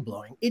mind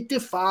blowing. It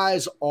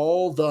defies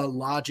all the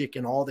logic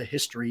and all the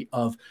history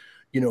of,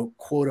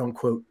 quote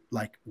unquote,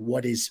 like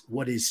what has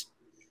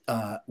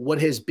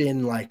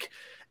been like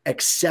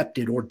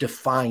accepted or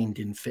defined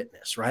in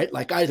fitness, right?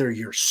 Like either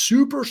you're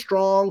super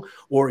strong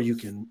or you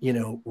can,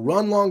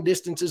 run long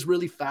distances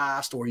really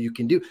fast, or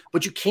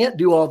but you can't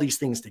do all these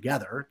things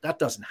together. That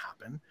doesn't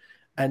happen.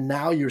 And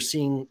now you're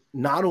seeing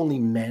not only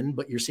men,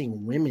 but you're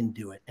seeing women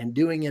do it and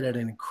doing it at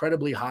an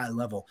incredibly high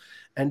level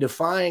and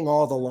defying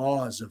all the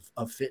laws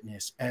of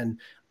fitness. And,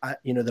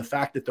 the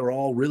fact that they're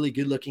all really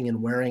good looking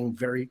and wearing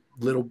very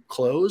little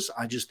clothes,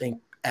 I just think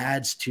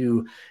adds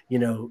to,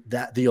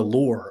 that the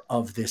allure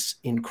of this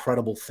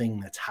incredible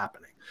thing that's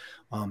happening,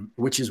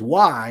 which is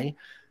why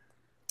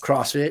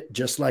CrossFit,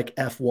 just like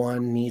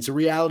F1, needs a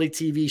reality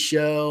TV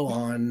show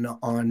on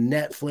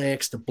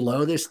Netflix to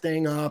blow this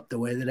thing up the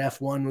way that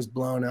F1 was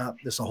blown up.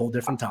 This is a whole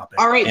different topic.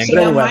 All right. But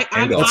anyway,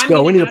 let's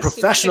go. We need to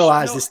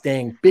professionalize this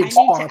thing. Big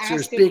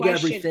sponsors, big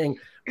everything,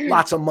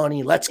 lots of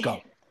money. Let's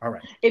go. All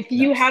right. If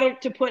you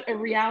had to put a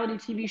reality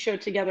TV show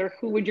together,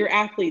 who would your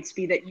athletes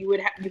be that you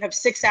would have? You have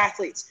 6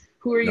 athletes.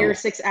 Who are your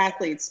 6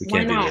 athletes?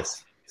 Why not?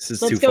 This is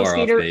too far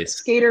off base.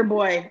 Skater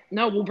boy.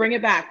 No, we'll bring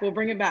it back.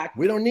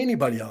 We don't need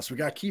anybody else. We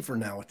got Kiefer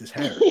now with his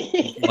hair.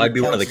 I'd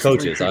be one of the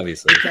coaches,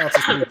 obviously. Counts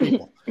as 3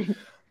 people.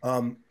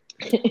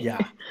 Yeah,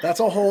 that's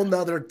a whole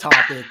nother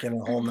topic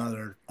and a whole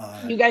nother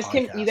you guys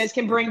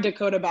can bring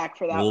Dakota back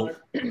for that one.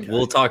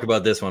 We'll talk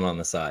about this one on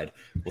the side.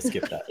 We'll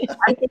skip that.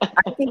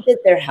 I think that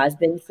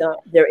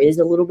there is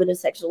a little bit of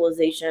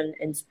sexualization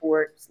in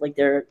sports. Like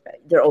there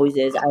always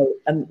is.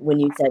 When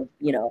you said,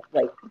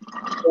 like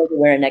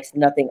wearing next to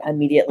nothing, I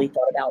immediately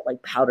thought about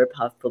like powder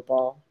puff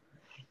football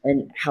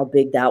and how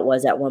big that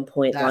was at one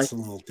point. That's a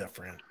little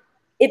different.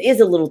 It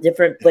is a little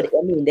different, but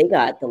I mean, they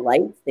got the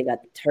lights, they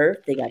got the turf,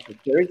 they got the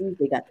jerseys,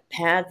 they got the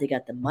pads, they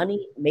got the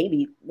money.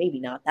 Maybe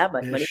not that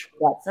much money. They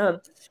got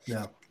some.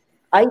 Yeah.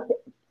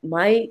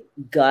 My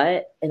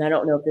gut, and I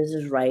don't know if this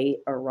is right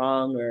or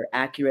wrong or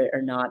accurate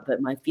or not,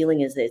 but my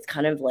feeling is that it's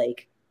kind of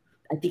like,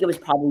 I think it was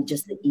probably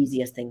just the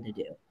easiest thing to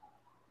do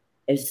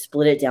is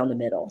split it down the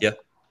middle. Yeah.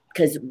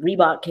 Because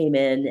Reebok came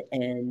in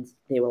and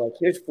they were like,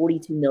 here's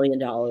 $42 million.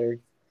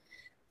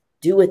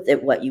 Do with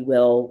it what you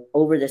will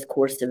over this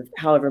course of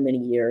however many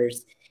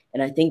years.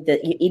 And I think that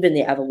even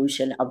the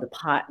evolution of the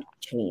pot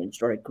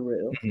changed or it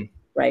grew,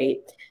 right?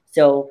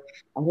 So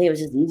I think it was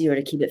just easier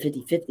to keep it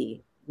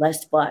 50-50,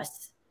 less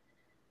fuss,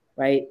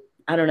 right?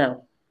 I don't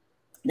know.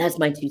 That's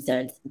my 2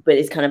 cents. But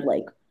it's kind of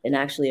like, and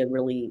actually I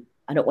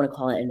don't want to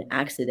call it an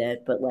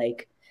accident, but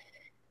like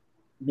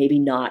maybe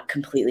not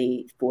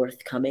completely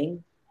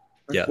forthcoming.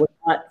 Or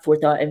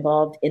forethought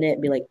involved in it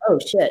and be like, oh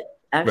shit,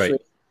 actually,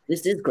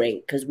 this is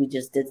great because we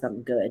just did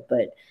something good.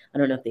 But I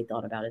don't know if they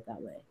thought about it that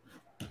way.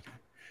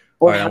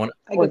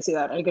 I could see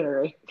that. I could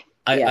agree.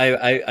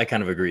 I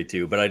kind of agree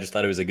too, but I just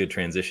thought it was a good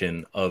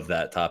transition of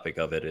that topic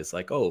of it. Is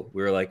like, we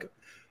were like,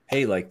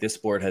 hey, like this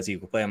sport has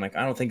equal play. I'm like,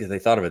 I don't think that they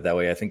thought of it that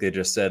way. I think they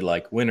just said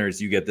like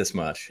winners, you get this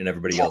much and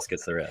everybody else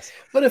gets the rest.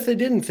 But if they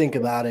didn't think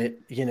about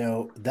it,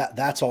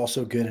 that's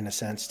also good in a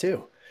sense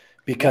too.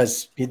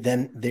 Because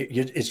then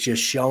it's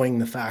just showing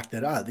the fact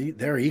that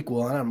they're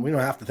equal and we don't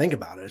have to think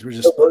about it. We're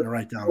just splitting it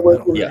right down the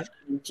middle. Yeah,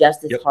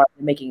 just as hard,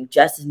 making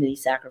just as many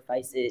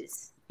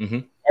sacrifices.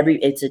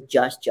 It's a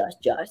just.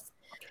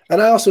 And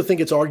I also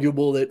think it's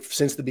arguable that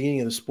since the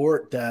beginning of the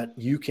sport that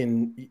you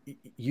can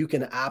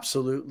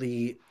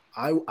absolutely,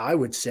 I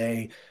would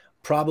say,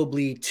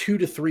 probably 2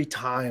 to 3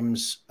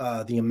 times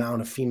the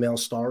amount of female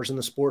stars in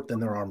the sport than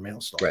there are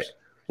male stars. Right.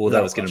 Well,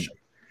 that was going to.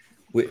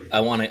 I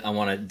want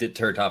to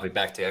deter topic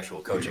back to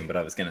actual coaching, but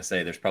I was going to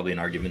say there's probably an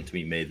argument to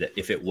be made that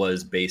if it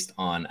was based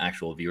on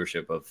actual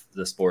viewership of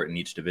the sport in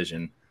each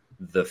division,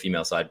 the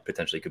female side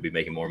potentially could be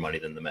making more money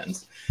than the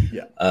men's.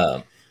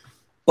 Yeah.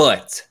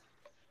 But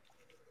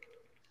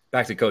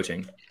back to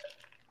coaching,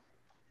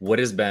 what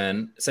has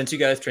been since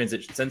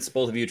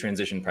both of you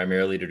transitioned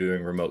primarily to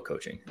doing remote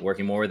coaching,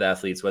 working more with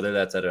athletes, whether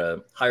that's at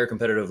a higher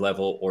competitive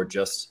level or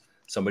just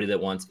somebody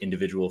that wants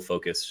individual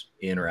focus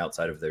in or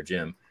outside of their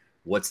gym.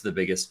 What's the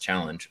biggest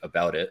challenge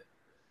about it?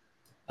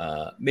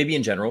 Maybe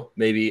in general,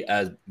 maybe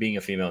as being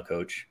a female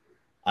coach,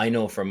 I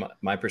know from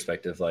my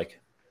perspective,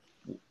 like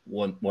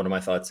one of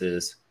my thoughts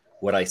is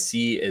what I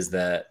see is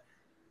that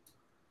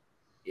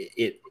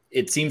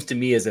it seems to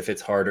me as if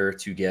it's harder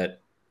to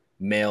get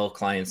male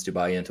clients to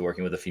buy into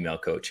working with a female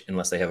coach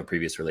unless they have a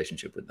previous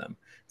relationship with them.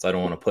 So I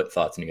don't want to put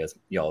thoughts in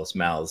y'all's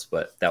mouths,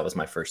 but that was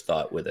my first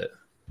thought with it.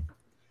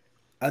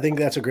 I think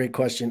that's a great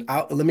question.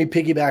 Let me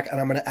piggyback,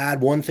 and I'm going to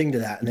add one thing to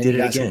that, and then you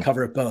guys can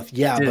cover it both.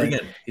 Yeah, but you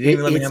didn't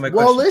even let me have my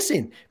question. Well,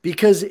 listen,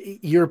 because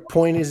your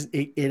point is,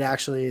 it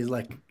actually is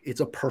like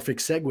it's a perfect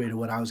segue to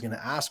what I was going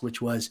to ask,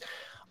 which was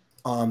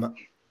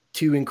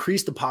to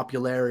increase the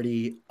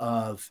popularity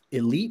of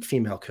elite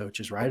female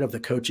coaches, right? Of the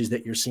coaches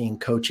that you're seeing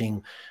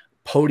coaching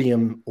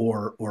podium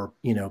or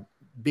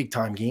big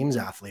time games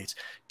athletes.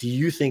 Do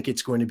you think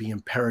it's going to be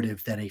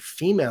imperative that a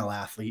female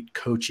athlete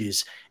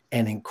coaches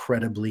an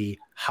incredibly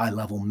high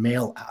level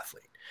male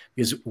athlete?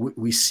 Because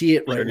we see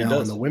it right now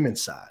on the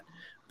women's side.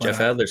 Jeff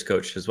Adler's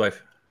coach, his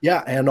wife.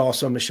 Yeah. And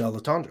also Michelle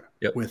Latondra.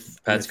 Yep. With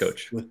Pat's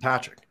coach. With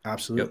Patrick.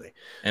 Absolutely. Yep.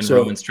 And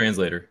Roman's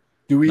translator.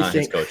 Do we Not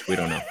think his coach? We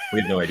don't know.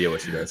 We have no idea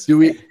what she does. Do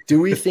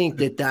we think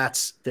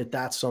that's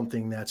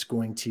something that's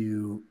going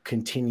to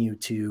continue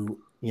to,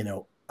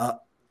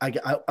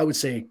 I would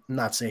say,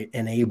 not say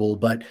enable,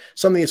 but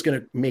something that's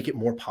going to make it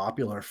more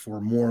popular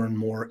for more and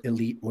more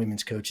elite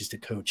women's coaches to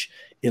coach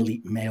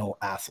elite male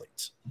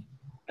athletes?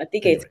 I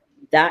think it's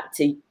that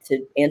to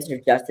answer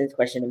Justin's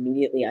question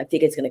immediately. I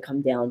think it's going to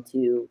come down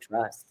to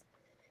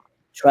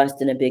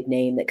trust in a big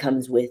name that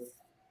comes with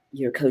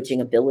your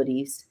coaching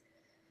abilities.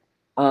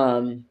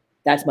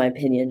 That's my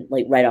opinion.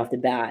 Like right off the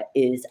bat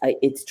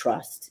it's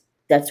trust.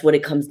 That's what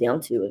it comes down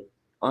to.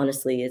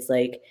 Honestly, it's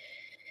like,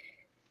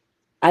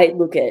 I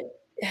look at,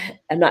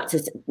 I'm not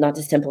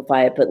to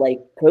simplify it, but like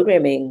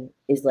programming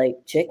is like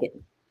chicken.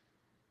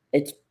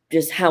 It's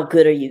just how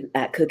good are you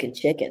at cooking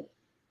chicken,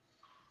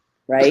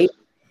 right?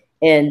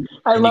 And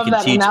I love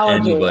that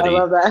analogy. I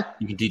love that.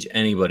 You can teach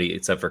anybody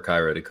except for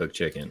Kyra to cook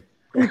chicken.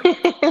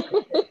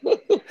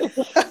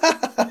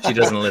 She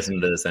doesn't listen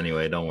to this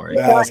anyway. Don't worry.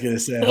 I was going to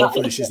say,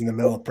 hopefully she's in the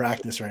middle of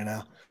practice right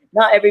now.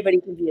 Not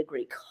everybody can be a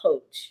great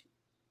coach.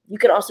 You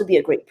can also be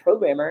a great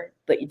programmer,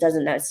 but it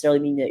doesn't necessarily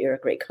mean that you're a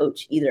great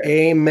coach either.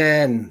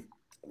 Amen.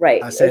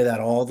 Right. I say that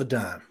all the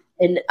time.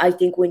 And I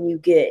think when you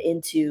get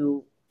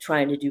into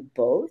trying to do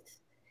both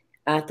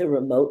at the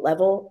remote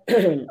level,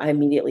 I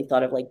immediately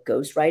thought of like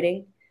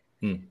ghostwriting.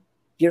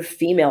 Your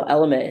female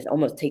element is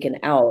almost taken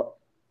out,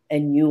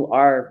 and you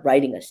are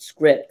writing a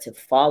script to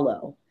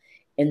follow,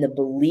 and the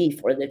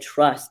belief or the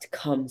trust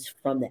comes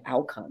from the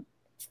outcome.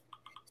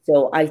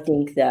 So I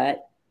think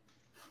that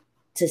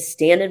to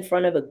stand in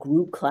front of a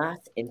group class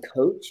and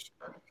coach,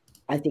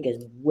 I think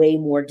is way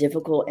more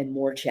difficult and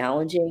more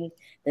challenging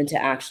than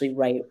to actually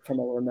write from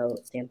a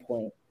remote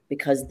standpoint,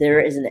 because there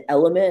is an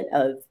element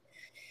of,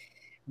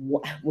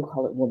 we'll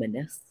call it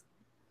womanness,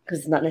 because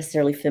it's not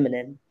necessarily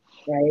feminine,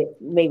 right?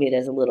 Maybe it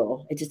is a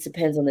little. It just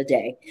depends on the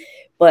day.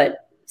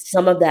 But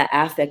some of that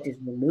affect is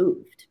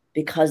removed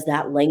because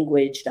that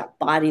language, that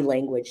body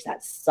language,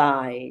 that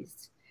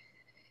size,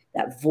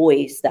 that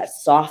voice, that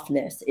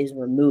softness is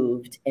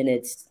removed. And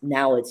it's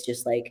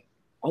just like,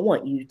 I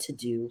want you to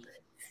do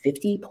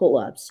 50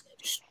 pull-ups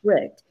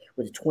strict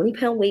with a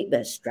 20-pound weight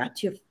vest strapped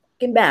to your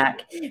fucking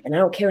back. And I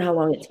don't care how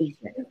long it takes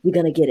you. We're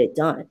going to get it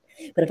done.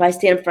 But if I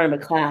stand in front of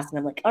a class and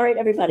I'm like, all right,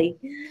 everybody,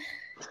 here's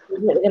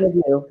what we're going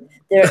to do.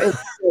 They're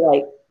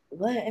like,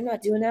 what? I'm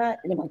not doing that.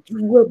 And I'm like,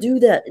 you will do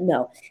that.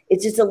 No,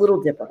 it's just a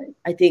little different.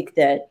 I think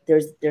that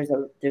there's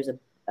a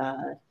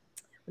what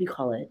do you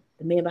call it?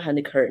 The man behind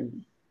the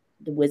curtain,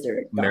 the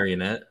wizard.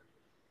 Marionette?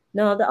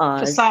 No, the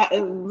Oz. Facade.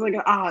 It was like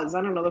an Oz.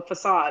 I don't know, the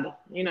facade.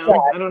 You know,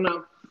 I don't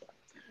know.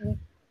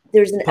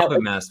 There's an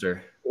puppet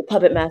master.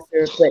 Puppet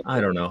master, but I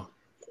don't know.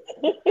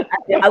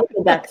 I would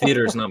go back.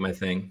 Theater is not my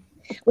thing.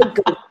 I'm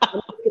going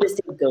to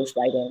say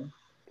ghostwriting.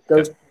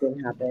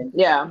 Ghostwriting happened.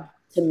 Yeah.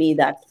 To me,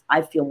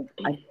 I feel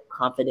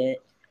confident,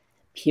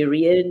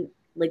 period.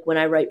 Like when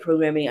I write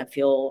programming, I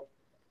feel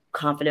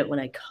confident when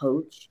I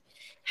coach.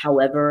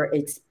 However,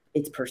 it's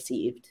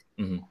perceived.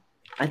 Mm-hmm.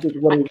 I think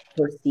what is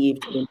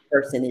perceived in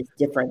person is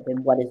different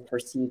than what is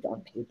perceived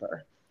on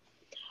paper.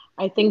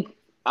 I think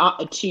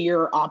to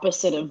your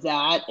opposite of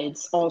that,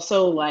 it's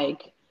also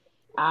like,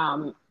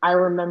 I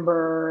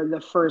remember the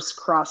first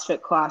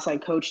CrossFit class I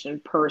coached in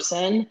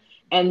person,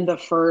 and the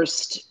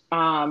first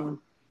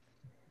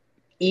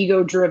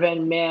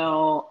ego-driven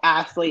male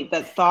athlete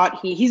that thought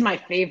he's my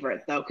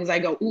favorite though, because I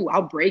go, ooh,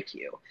 I'll break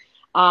you.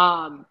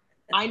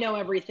 I know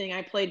everything.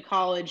 I played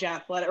college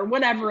athletic or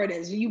whatever it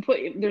is.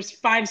 There's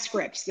 5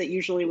 scripts that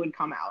usually would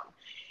come out.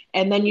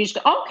 And then you just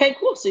go, oh, okay,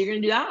 cool. So you're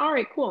going to do that? All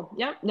right, cool.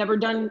 Yep. Never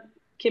done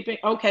kipping.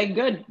 Okay,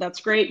 good.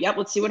 That's great. Yep.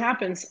 Let's see what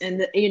happens.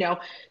 And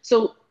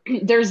so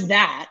there's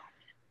that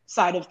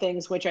side of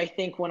things, which I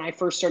think when I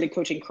first started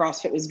coaching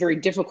CrossFit was very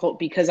difficult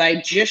because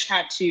I just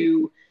had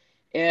to,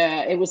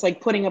 it was like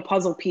putting a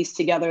puzzle piece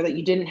together that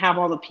you didn't have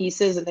all the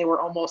pieces and they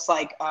were almost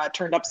like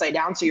turned upside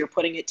down. So you're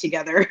putting it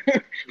together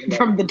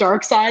from the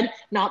dark side,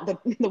 not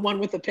the one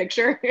with the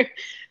picture.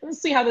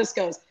 Let's see how this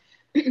goes.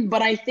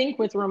 But I think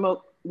with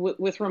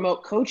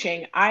remote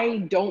coaching, I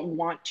don't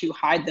want to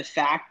hide the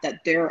fact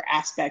that there are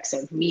aspects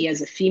of me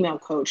as a female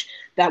coach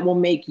that will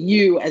make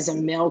you as a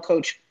male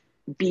coach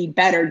be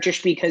better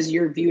just because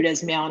you're viewed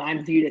as male and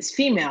I'm viewed as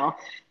female.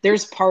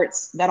 There's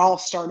parts that I'll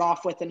start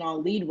off with and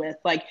I'll lead with,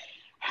 like,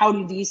 how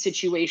do these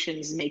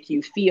situations make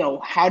you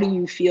feel? How do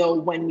you feel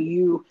when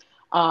you're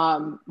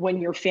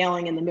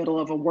failing in the middle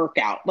of a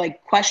workout?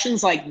 Like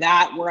questions like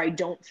that, where I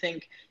don't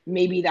think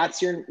maybe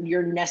that's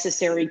your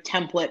necessary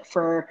template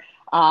for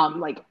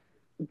your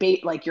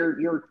week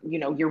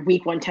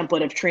 1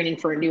 template of training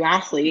for a new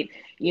athlete,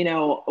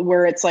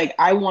 where it's like,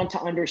 I want to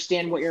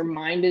understand what your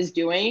mind is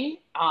doing,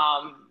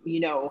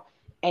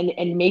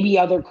 and maybe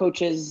other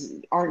coaches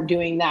aren't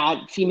doing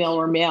that, female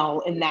or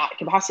male, in that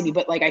capacity.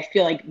 But like, I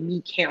feel like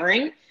me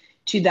caring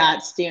to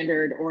that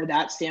standard or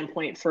that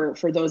standpoint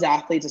for those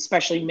athletes,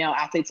 especially male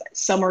athletes,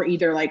 some are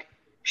either like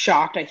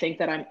shocked, I think,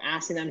 that I'm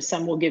asking them.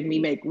 Some will give me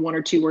like 1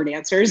 or 2 word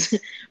answers,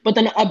 but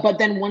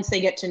then once they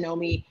get to know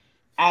me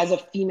as a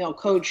female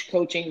coach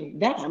coaching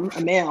them,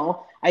 a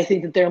male, I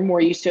think that they're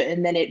more used to it.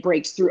 And then it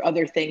breaks through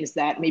other things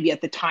that maybe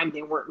at the time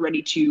they weren't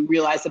ready to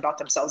realize about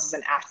themselves as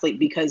an athlete,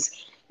 because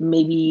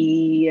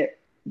maybe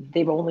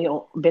they've only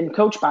been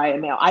coached by a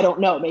male. I don't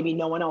know. Maybe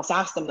no one else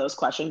asked them those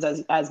questions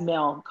as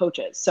male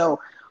coaches. So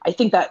I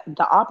think that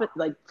the opposite,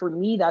 like for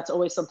me, that's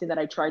always something that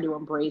I try to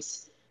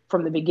embrace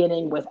from the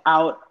beginning,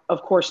 without,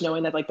 of course,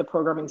 knowing that like the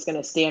programming is going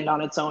to stand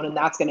on its own and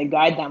that's going to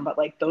guide them. But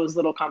like those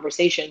little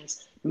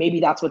conversations,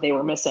 maybe that's what they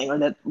were missing, or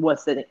that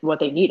was what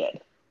they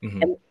needed.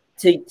 Mm-hmm. And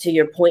to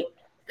your point,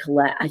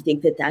 Colette, I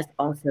think that that's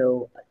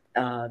also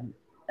a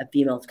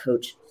female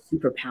coach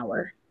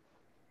superpower,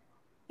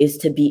 is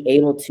to be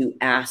able to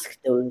ask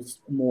those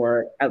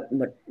more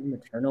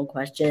maternal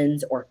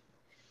questions, or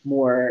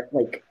more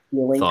like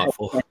feeling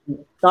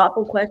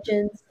thoughtful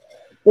questions.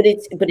 But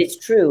it's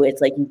true.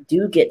 It's like you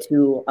do get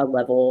to a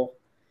level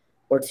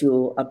or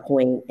to a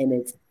point,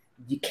 and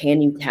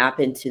can you tap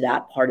into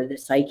that part of the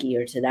psyche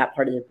or to that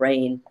part of the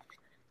brain,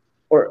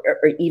 or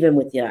even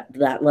with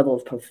that level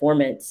of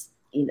performance,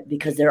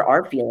 because there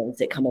are feelings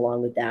that come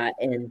along with that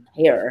and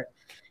care.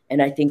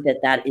 And I think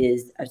that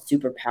is a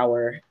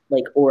superpower,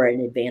 like, or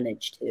an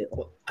advantage too.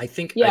 Well, I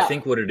think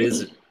what it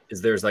is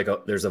there's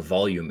a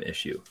volume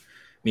issue,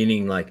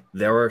 meaning like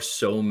there are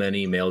so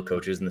many male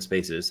coaches in the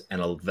spaces,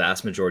 and a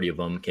vast majority of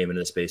them came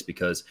into the space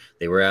because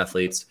they were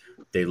athletes.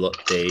 They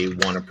want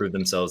to prove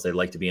themselves. They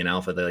like to be an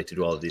alpha. They like to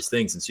do all of these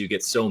things. And so you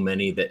get so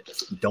many that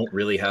don't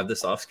really have the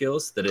soft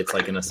skills that it's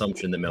like an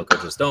assumption that male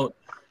coaches don't,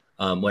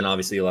 when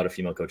obviously a lot of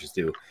female coaches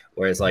do.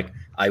 Whereas like,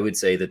 I would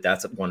say that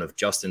that's one of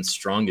Justin's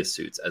strongest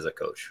suits as a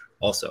coach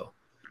also,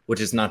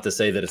 which is not to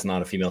say that it's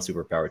not a female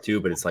superpower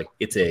too, but it's like,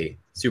 it's a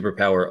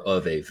superpower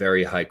of a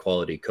very high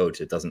quality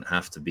coach. It doesn't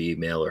have to be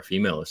male or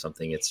female or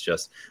something. It's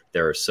just,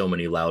 there are so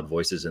many loud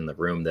voices in the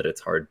room that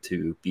it's hard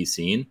to be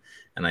seen.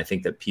 And I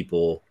think that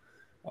people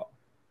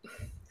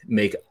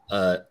make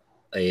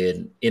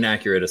an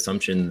inaccurate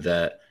assumption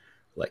that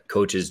like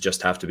coaches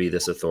just have to be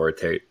this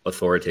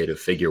authoritative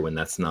figure, when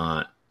that's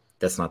not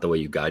the way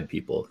you guide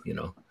people, you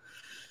know?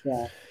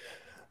 Yeah.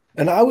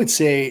 And I would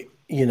say,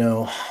 you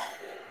know,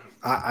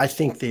 I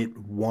think that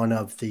one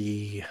of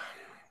the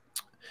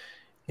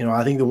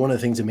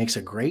things that makes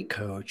a great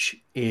coach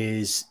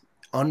is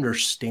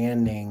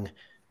understanding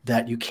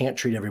that you can't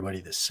treat everybody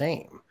the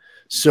same.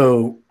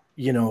 So,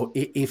 you know,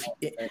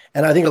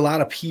 and I think a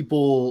lot of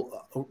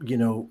people, you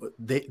know,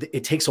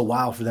 it takes a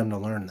while for them to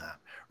learn that,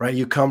 right?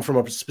 You come from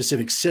a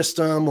specific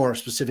system or a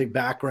specific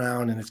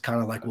background, and it's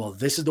kind of like, well,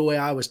 this is the way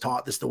I was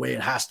taught, this is the way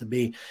it has to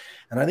be.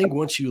 And I think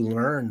once you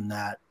learn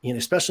that, you know,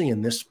 especially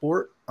in this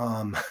sport,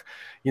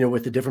 you know,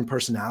 with the different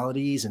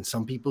personalities, and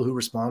some people who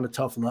respond to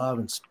tough love,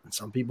 and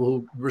some people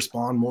who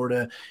respond more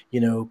to,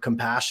 you know,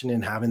 compassion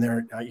and having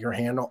your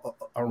hand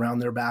around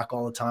their back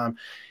all the time,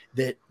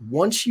 that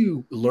once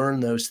you learn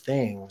those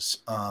things,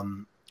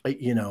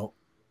 you know,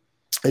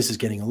 this is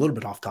getting a little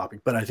bit off topic,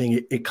 but I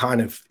think it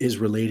kind of is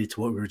related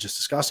to what we were just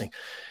discussing.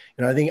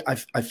 And I think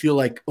I feel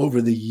like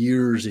over the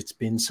years, it's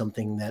been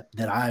something that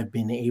I've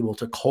been able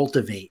to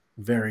cultivate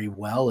very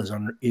well,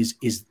 is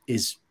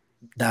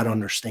that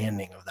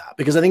understanding of that.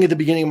 Because I think at the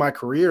beginning of my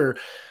career,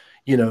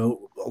 you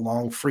know, a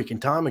long freaking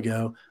time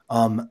ago,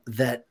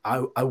 that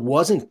I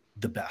wasn't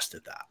the best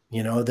at that,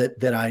 you know,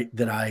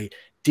 that I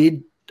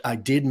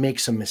did make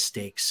some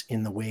mistakes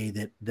in the way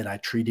that I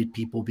treated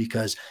people,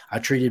 because I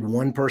treated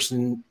one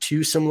person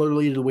too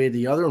similarly to the way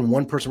the other, and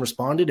one person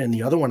responded, and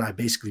the other one, I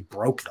basically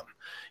broke them,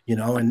 you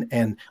know,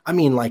 and I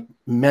mean, like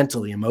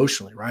mentally,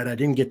 emotionally, right? I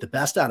didn't get the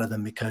best out of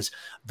them because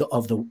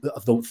of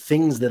the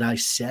things that I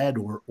said,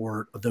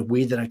 or the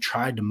way that I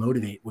tried to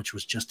motivate, which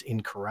was just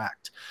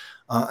incorrect.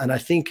 And I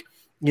think,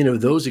 you know,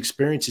 those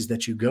experiences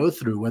that you go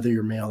through, whether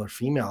you're male or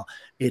female,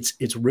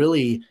 it's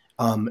really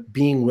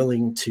being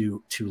willing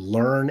to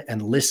learn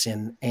and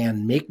listen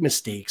and make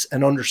mistakes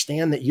and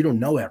understand that you don't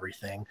know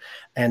everything.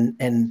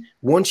 And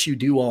once you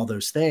do all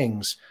those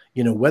things,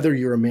 you know, whether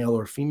you're a male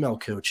or female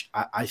coach,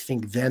 I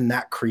think then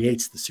that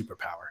creates the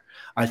superpower.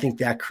 I think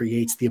that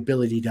creates the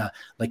ability to,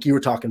 like you were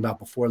talking about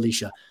before,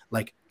 Alicia,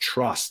 like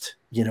trust.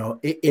 You know,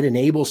 it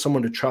enables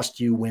someone to trust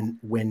you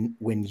when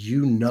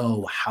you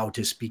know how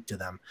to speak to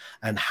them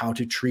and how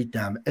to treat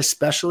them,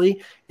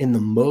 especially in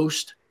the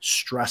most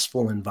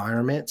stressful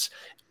environments,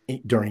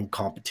 during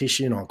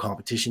competition, on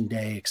competition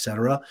day, et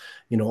cetera.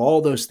 You know,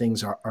 all those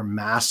things are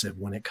massive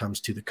when it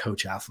comes to the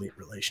coach athlete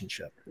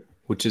relationship,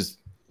 which is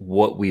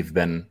what we've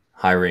been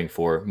hiring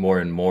for more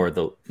and more.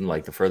 The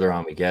further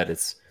on we get,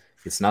 it's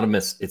not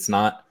it's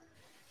not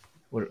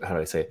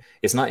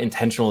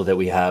intentional that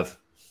we have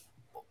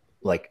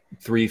like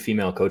 3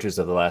 female coaches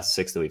of the last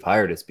 6 that we've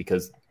hired. It's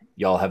because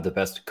y'all have the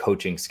best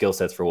coaching skill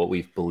sets for what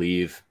we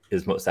believe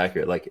is most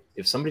accurate. Like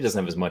if somebody doesn't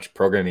have as much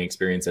programming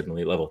experience at an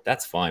elite level,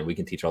 that's fine. We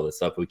can teach all this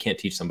stuff, but we can't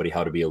teach somebody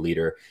how to be a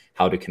leader,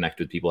 how to connect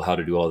with people, how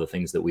to do all the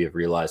things that we have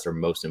realized are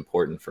most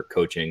important for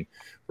coaching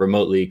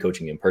remotely,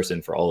 coaching in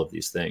person, for all of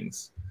these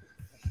things.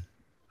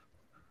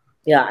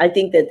 Yeah, I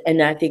think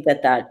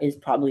that is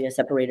probably a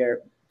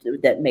separator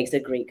that makes a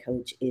great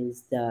coach,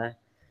 is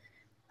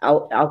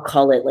I'll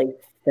call it like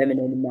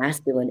feminine and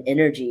masculine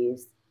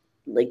energies.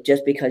 Like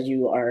just because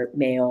you are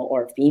male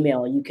or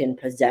female, you can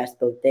possess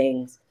both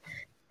things.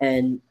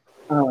 And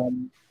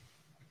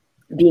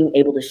being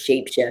able to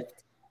shapeshift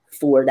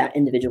for that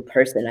individual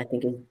person, I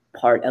think, is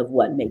part of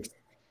what makes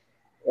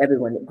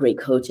everyone great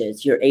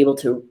coaches. You're able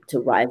to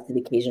rise to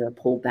the occasion or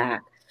pull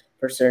back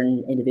for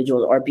certain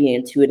individuals, or be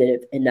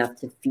intuitive enough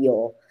to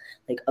feel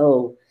like,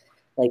 oh,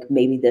 like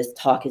maybe this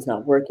talk is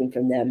not working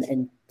from them,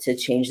 and to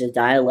change the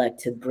dialect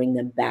to bring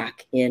them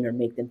back in or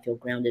make them feel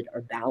grounded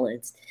or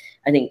balanced.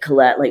 I think,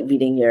 Colette, like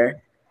reading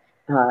your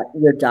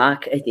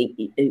doc, I think,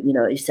 you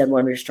know, you said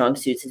one of your strong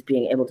suits is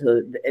being able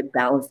to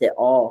balance it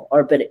all,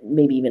 but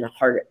maybe even a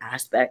harder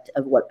aspect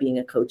of what being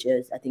a coach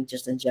is. I think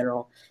just in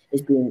general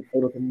is being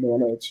able to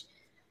manage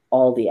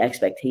all the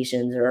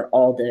expectations or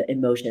all the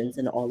emotions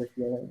and all the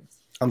feelings.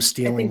 I'm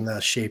stealing the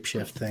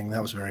shapeshift thing. That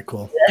was very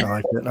cool. I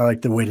like it. I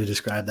like the way to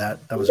describe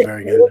that. That was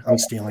very good. I'm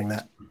stealing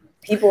that.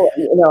 People,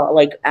 you know,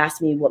 like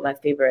asked me what my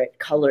favorite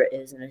color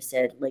is, and I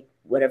said, like,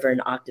 whatever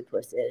an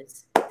octopus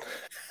is.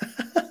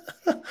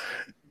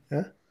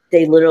 Yeah.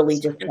 They literally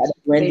just try to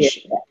blend it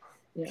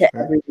to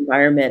every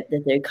environment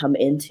that they come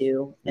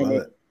into.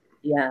 And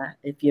yeah,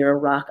 if you're a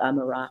rock, I'm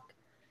a rock.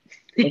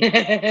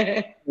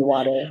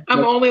 water.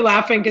 I'm only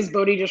laughing because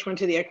Bodhi just went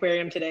to the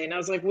aquarium today, and I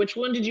was like, "Which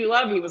one did you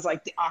love?" He was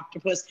like, "The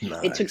octopus."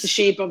 Nice. It took the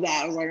shape of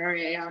that. I was like, "Oh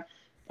yeah."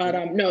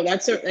 But no, I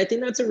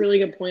think that's a really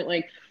good point.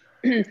 Like,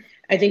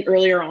 I think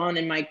earlier on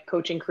in my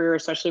coaching career,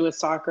 especially with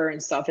soccer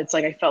and stuff, it's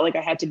like I felt like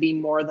I had to be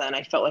more than.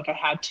 I felt like I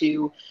had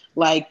to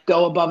like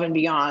go above and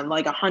beyond,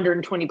 like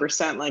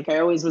 120%. Like I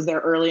always was there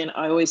early and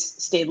I always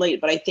stayed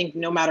late. But I think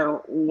no matter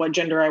what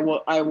gender I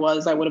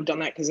was, I would have done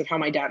that because of how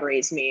my dad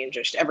raised me and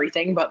just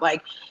everything. But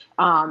like,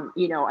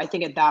 I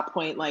think at that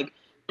point, like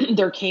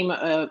there came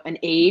an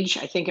age,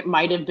 I think it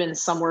might have been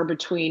somewhere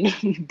between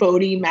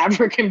Bodhi,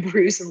 Maverick, and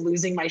Bruce and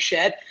losing my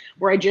shit,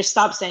 where I just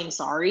stopped saying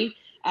sorry.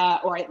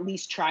 Or at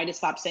least try to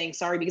stop saying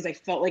sorry, because I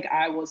felt like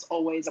I was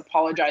always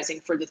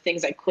apologizing for the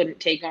things I couldn't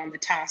take on, the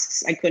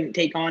tasks I couldn't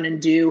take on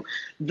and do,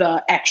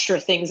 the extra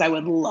things I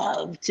would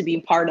love to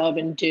be part of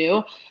and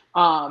do.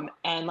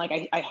 And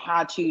like I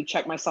had to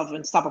check myself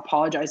and stop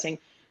apologizing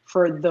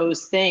for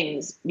those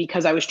things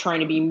because I was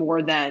trying to be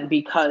more than,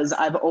 because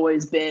I've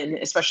always been,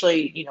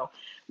 especially,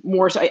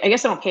 more so. I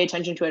guess I don't pay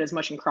attention to it as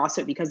much in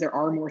CrossFit because there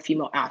are more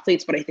female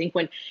athletes. But I think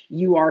when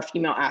you are a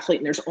female athlete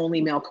and there's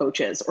only male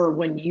coaches, or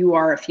when you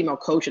are a female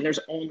coach and there's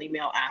only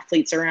male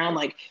athletes around,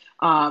 like,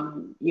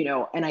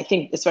 and I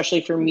think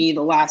especially for me,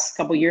 the last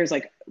couple of years,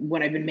 like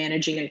when I've been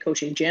managing and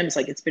coaching gyms,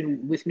 like it's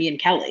been with me and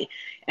Kelly.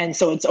 And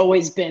so it's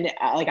always been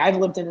like, I've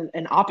lived in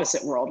an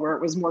opposite world where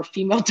it was more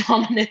female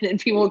dominant and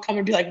people would come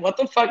and be like, what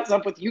the fuck is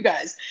up with you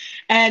guys?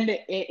 And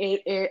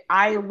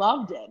I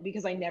loved it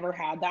because I never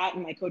had that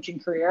in my coaching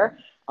career.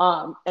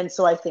 And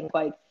so I think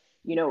like,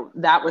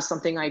 that was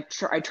something I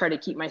try to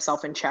keep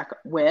myself in check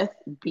with,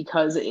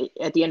 because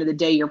at the end of the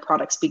day, your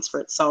product speaks for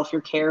itself.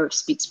 Your care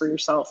speaks for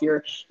yourself.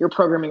 Your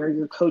programming or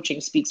your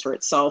coaching speaks for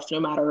itself,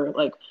 no matter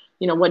like,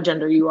 what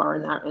gender you are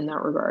in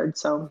that regard.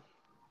 So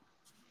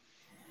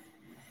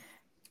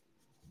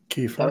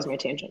Kiefer, that was my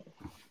tangent.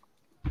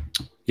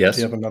 Yes.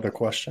 Do you have another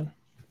question?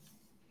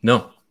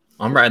 No,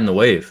 I'm riding the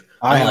wave.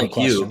 Unlike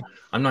you,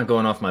 I'm not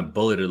going off my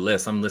bulleted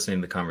list. I'm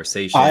listening to the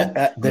conversation.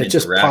 They're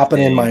just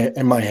popping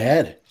in my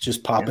head,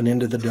 just popping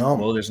into the dome.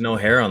 Well, there's no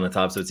hair on the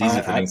top, so it's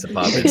easy for things to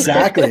pop in.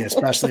 Exactly,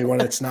 especially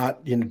when it's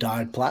not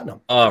dyed platinum.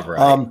 All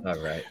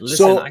right.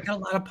 Listen, I got a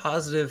lot of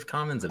positive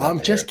comments about it.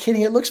 I'm just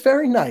kidding. It looks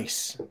very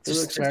nice.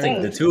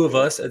 The two of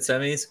us at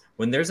semis,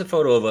 when there's a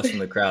photo of us from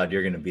the crowd,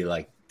 you're going to be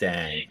like,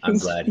 dang, I'm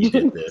glad he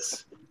did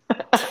this.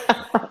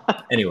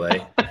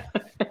 Anyway.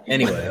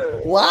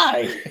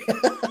 Why?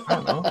 I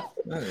don't know.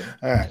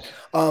 All right.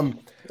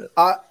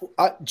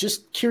 I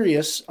just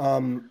curious.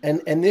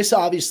 And this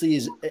obviously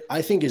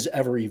is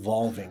ever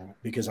evolving,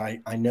 because I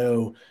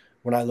know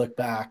when I look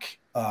back,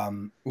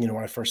 when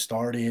I first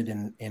started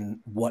and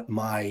what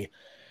my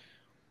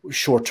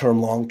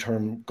short-term,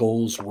 long-term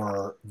goals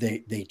were,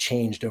 they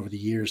changed over the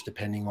years,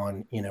 depending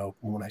on,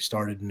 when I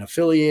started an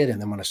affiliate,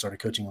 and then when I started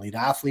coaching elite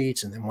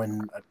athletes, and then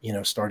when,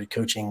 started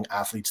coaching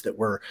athletes that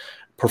were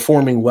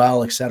performing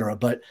well, et cetera.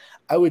 But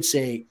I would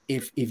say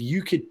if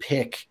you could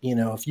pick,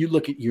 if you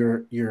look at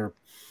your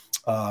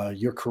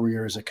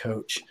career as a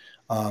coach,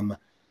 and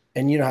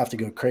you don't have to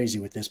go crazy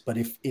with this, but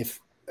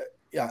if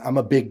I'm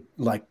a big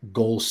like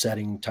goal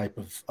setting type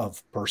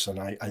of person,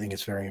 I think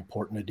it's very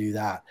important to do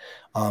that.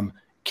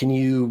 Can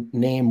you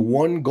name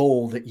one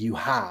goal that you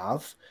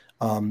have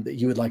that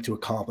you would like to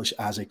accomplish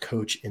as a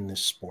coach in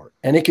this sport?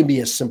 And it can be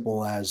as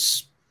simple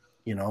as,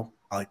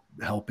 like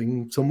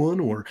helping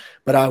someone,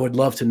 but I would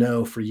love to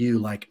know for you,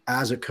 like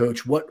as a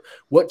coach, what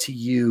to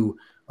you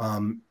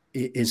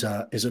is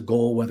a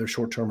goal, whether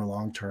short-term or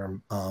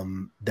long-term,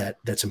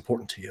 that's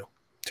important to you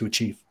to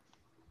achieve.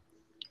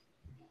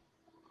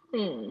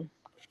 I'm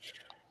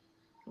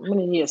going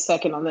to need a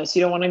second on this.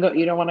 You don't want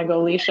to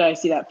go, Alicia. I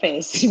see that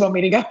face. You want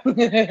me to go?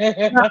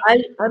 No,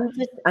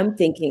 I'm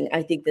thinking,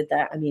 I think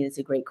that, it's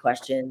a great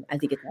question. I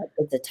think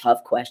it's a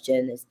tough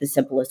question. It's the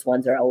simplest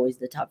ones are always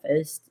the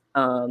toughest.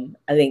 I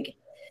think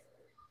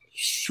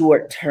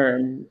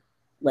short-term,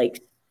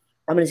 like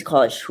I'm going to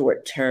call it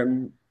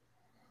short-term,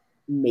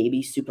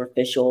 maybe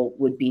superficial,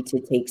 would be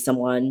to take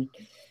someone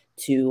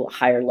to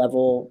higher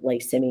level, like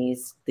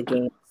semis, the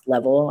games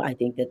level. I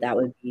think that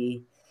would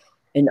be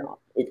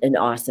an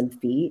awesome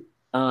feat.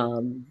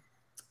 And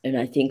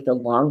I think the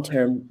long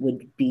term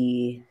would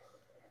be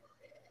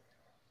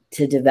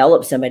to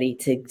develop somebody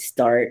to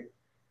start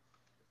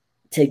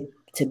to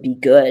be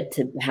good,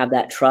 to have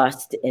that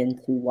trust, and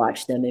to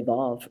watch them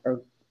evolve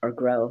or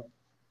grow,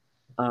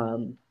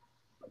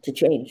 to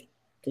change,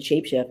 to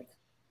shapeshift,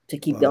 to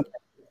keep going.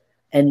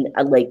 And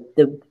like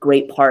the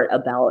great part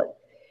about,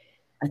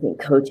 I think,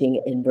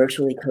 coaching and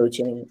virtually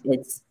coaching,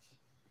 it's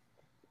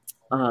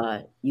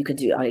I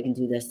can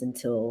do this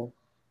until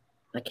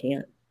I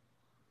can't.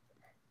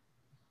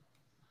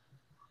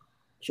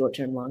 Short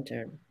term, long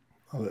term.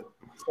 Love it.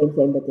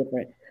 Same but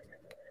different.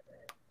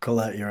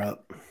 Colette, you're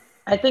up.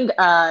 I think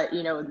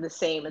the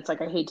same. It's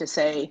like, I hate to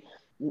say,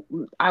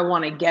 I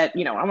want to get,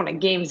 I want a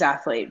games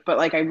athlete, but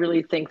like, I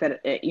really think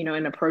that,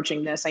 in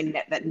approaching this,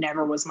 that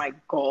never was my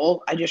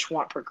goal. I just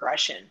want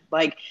progression.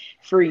 Like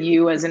for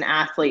you as an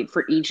athlete,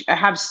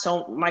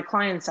 my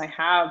clients I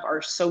have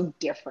are so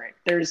different.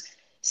 There's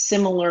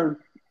similar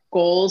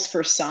goals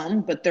for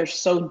some, but they're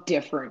so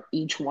different,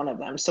 each one of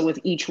them. So with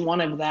each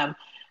one of them,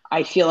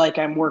 I feel like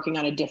I'm working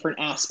on a different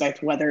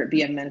aspect, whether it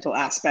be a mental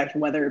aspect,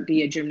 whether it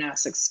be a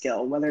gymnastics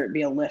skill, whether it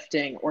be a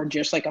lifting, or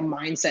just like a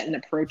mindset and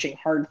approaching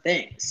hard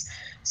things.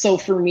 So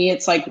for me,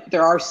 it's like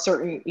there are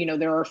certain,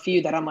 there are a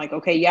few that I'm like,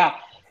 okay, yeah,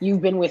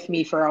 you've been with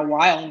me for a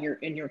while and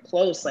you're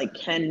close. Like,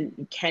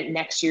 can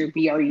next year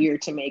be our year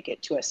to make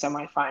it to a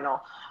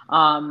semifinal?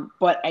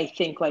 But I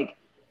think like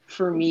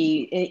for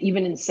me,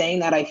 even in saying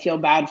that, I feel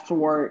bad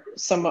for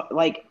some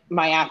like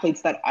my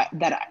athletes that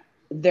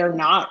they're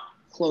not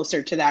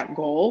closer to that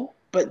goal,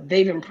 but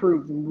they've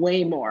improved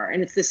way more.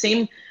 And it's the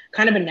same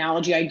kind of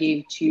analogy I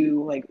gave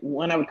to like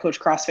when I would coach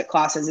CrossFit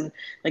classes, and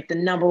like the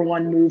number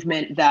one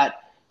movement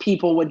that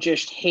people would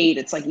just hate,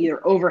 it's like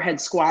either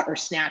overhead squat or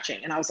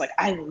snatching. And I was like,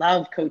 I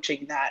love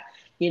coaching that,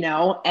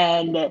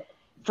 and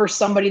for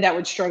somebody that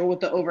would struggle with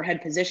the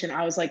overhead position,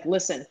 I was like,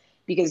 listen,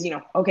 because,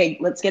 okay,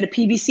 let's get a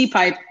PVC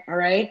pipe. All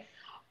right.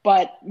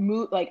 But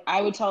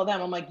I would tell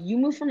them, I'm like, you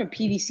move from a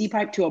PVC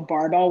pipe to a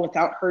barbell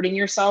without hurting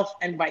yourself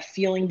and by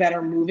feeling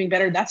better, moving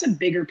better. That's a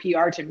bigger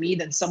PR to me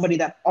than somebody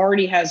that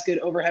already has good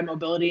overhead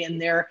mobility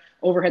and they're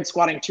overhead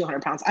squatting 200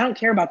 pounds. I don't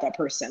care about that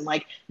person.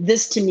 Like,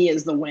 this to me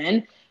is the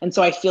win. And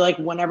so I feel like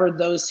whenever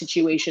those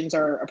situations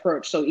are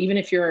approached, so even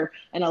if you're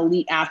an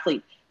elite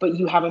athlete, but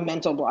you have a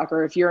mental block,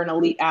 or if you're an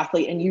elite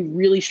athlete and you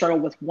really struggle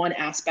with one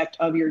aspect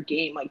of your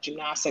game, like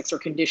gymnastics or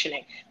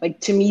conditioning, like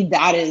to me,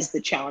 that is the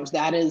challenge.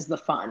 That is the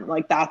fun.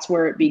 Like that's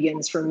where it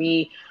begins for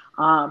me.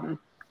 And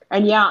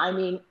yeah, I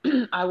mean,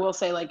 I will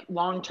say like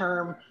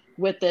long-term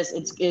with this,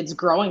 it's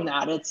growing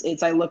that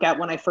I look at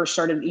when I first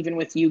started, even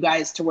with you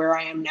guys, to where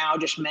I am now,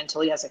 just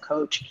mentally as a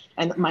coach,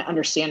 and my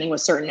understanding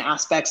with certain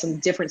aspects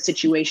and different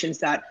situations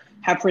that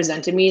have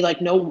presented me,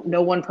 like no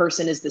one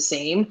person is the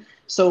same.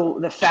 So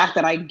the fact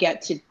that I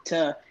get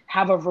to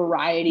have a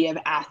variety of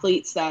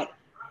athletes that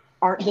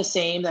aren't the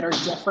same, that are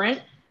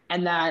different,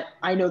 and that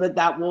I know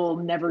that will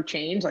never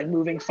change, like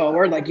moving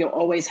forward, like you'll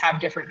always have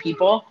different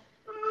people.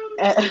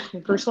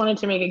 Bruce wanted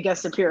to make a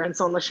guest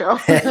appearance on the show.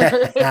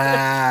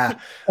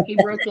 He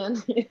broke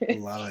in.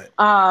 Love it.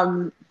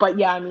 But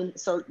yeah, I mean,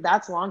 so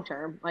that's long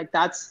term. Like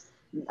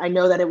I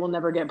know that it will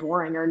never get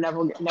boring or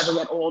never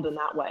get old in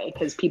that way,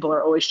 because people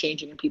are always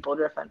changing and people are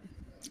different.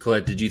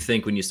 Colette, did you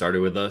think when you started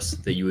with us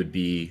that you would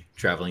be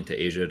traveling to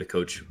Asia to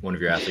coach one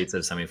of your athletes at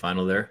a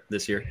semifinal there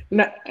this year?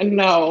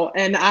 No.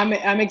 And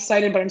I'm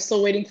excited, but I'm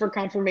still waiting for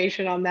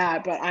confirmation on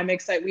that. But I'm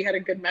excited. We had a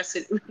good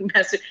message.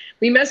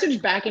 We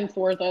messaged back and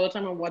forth all the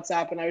time on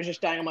WhatsApp, and I was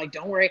just dying. I'm like,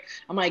 don't worry.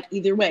 I'm like,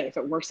 either way, if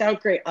it works out,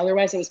 great.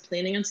 Otherwise, I was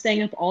planning on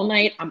staying up all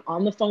night. I'm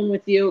on the phone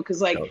with you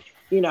because, like,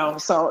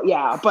 so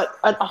yeah.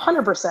 But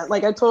 100%.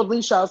 Like I told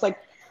Leisha, I was like,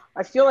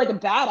 I feel like a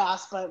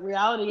badass, but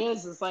reality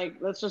is like,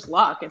 that's just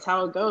luck. It's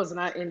how it goes.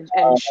 And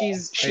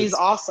she's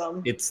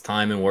awesome. It's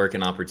time and work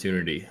and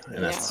opportunity.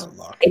 And that's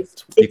luck.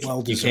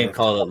 You can't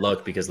call it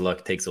luck, because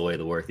luck takes away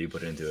the work that you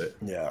put into it.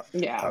 Yeah.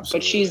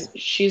 Absolutely. But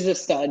she's a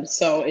stud.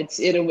 So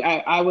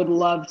I would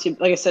love to,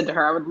 like I said to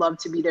her, I would love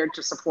to be there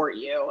to support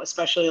you,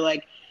 especially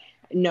like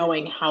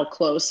knowing how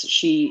close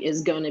she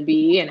is going to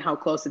be and how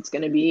close it's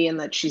going to be, and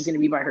that she's going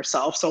to be by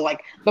herself. So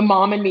like the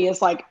mom in me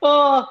is like,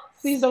 oh,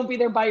 please don't be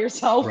there by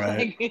yourself.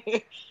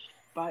 Right.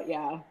 But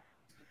yeah.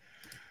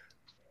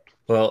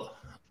 Well,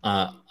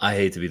 I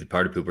hate to be the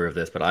party pooper of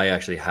this, but I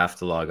actually have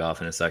to log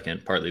off in a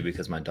second, partly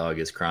because my dog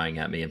is crying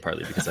at me and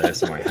partly because I have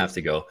somewhere I have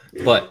to go.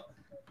 But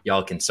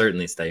y'all can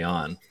certainly stay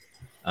on.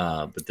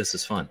 But this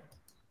is fun.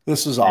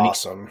 This is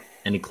awesome.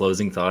 Any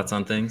closing thoughts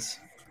on things?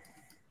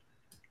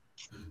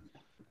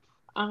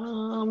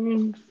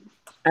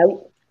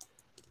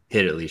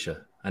 Hit it,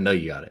 Leisha. I know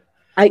you got it.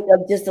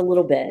 Just a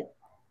little bit.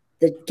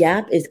 The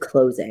gap is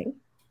closing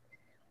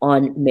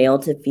on male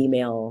to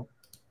female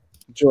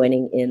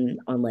joining in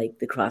on like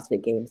the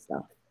CrossFit game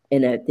stuff.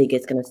 And I think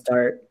it's going to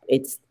start,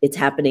 it's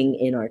happening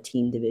in our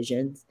team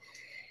divisions.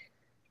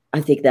 I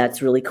think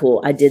that's really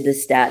cool. I did the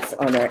stats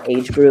on our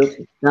age group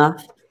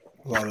stuff.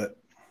 Love it.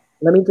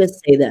 Let me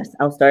just say this.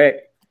 I'll start.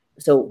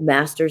 So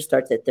Masters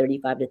starts at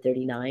 35 to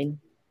 39.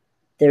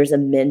 There's a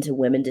men to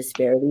women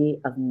disparity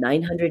of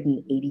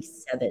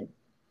 987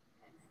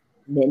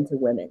 men to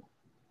women.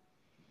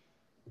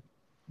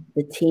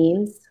 The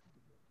teens,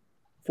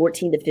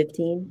 14 to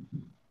 15,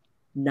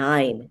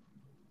 9.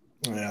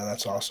 Yeah,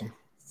 that's awesome.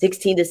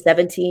 16 to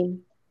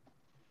 17,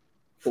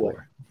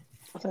 4.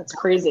 That's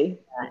crazy.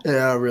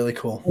 Yeah, really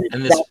cool.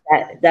 And this,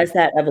 that's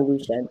that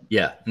evolution.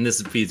 Yeah, and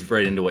this feeds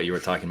right into what you were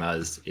talking about.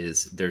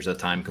 Is there's a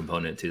time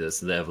component to this?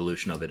 The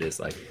evolution of it is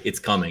like it's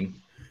coming,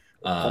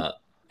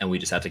 and we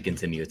just have to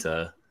continue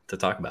to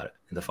talk about it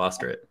and to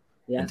foster it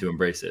and to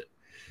embrace it.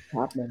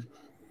 Happening.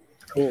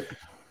 Cool.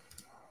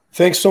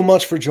 Thanks so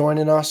much for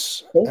joining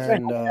us.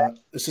 And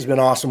this has been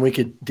awesome. We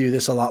could do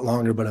this a lot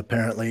longer, but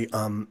apparently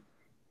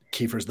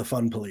Kiefer's the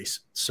fun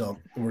police. So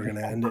we're going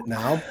to end it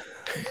now.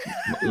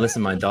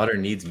 Listen, my daughter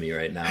needs me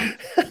right now.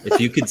 If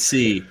you could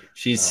see,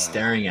 she's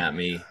staring at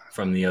me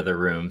from the other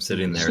room,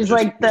 sitting there. She's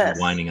just, like this.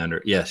 whining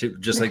under. Yeah,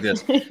 just like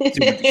this.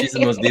 She's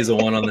the most diesel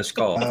one on this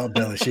call. Oh,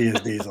 Billy, she is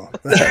diesel.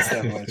 That's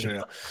definitely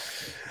true.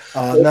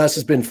 No, this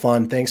has been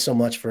fun. Thanks so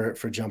much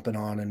for jumping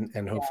on,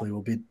 and hopefully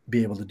we'll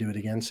be able to do it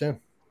again soon.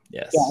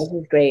 Yes. Yeah, this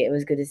was great. It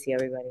was good to see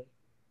everybody.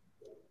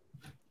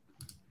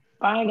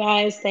 Bye,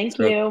 guys. Thank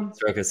you.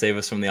 Soroka, save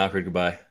us from the awkward goodbye.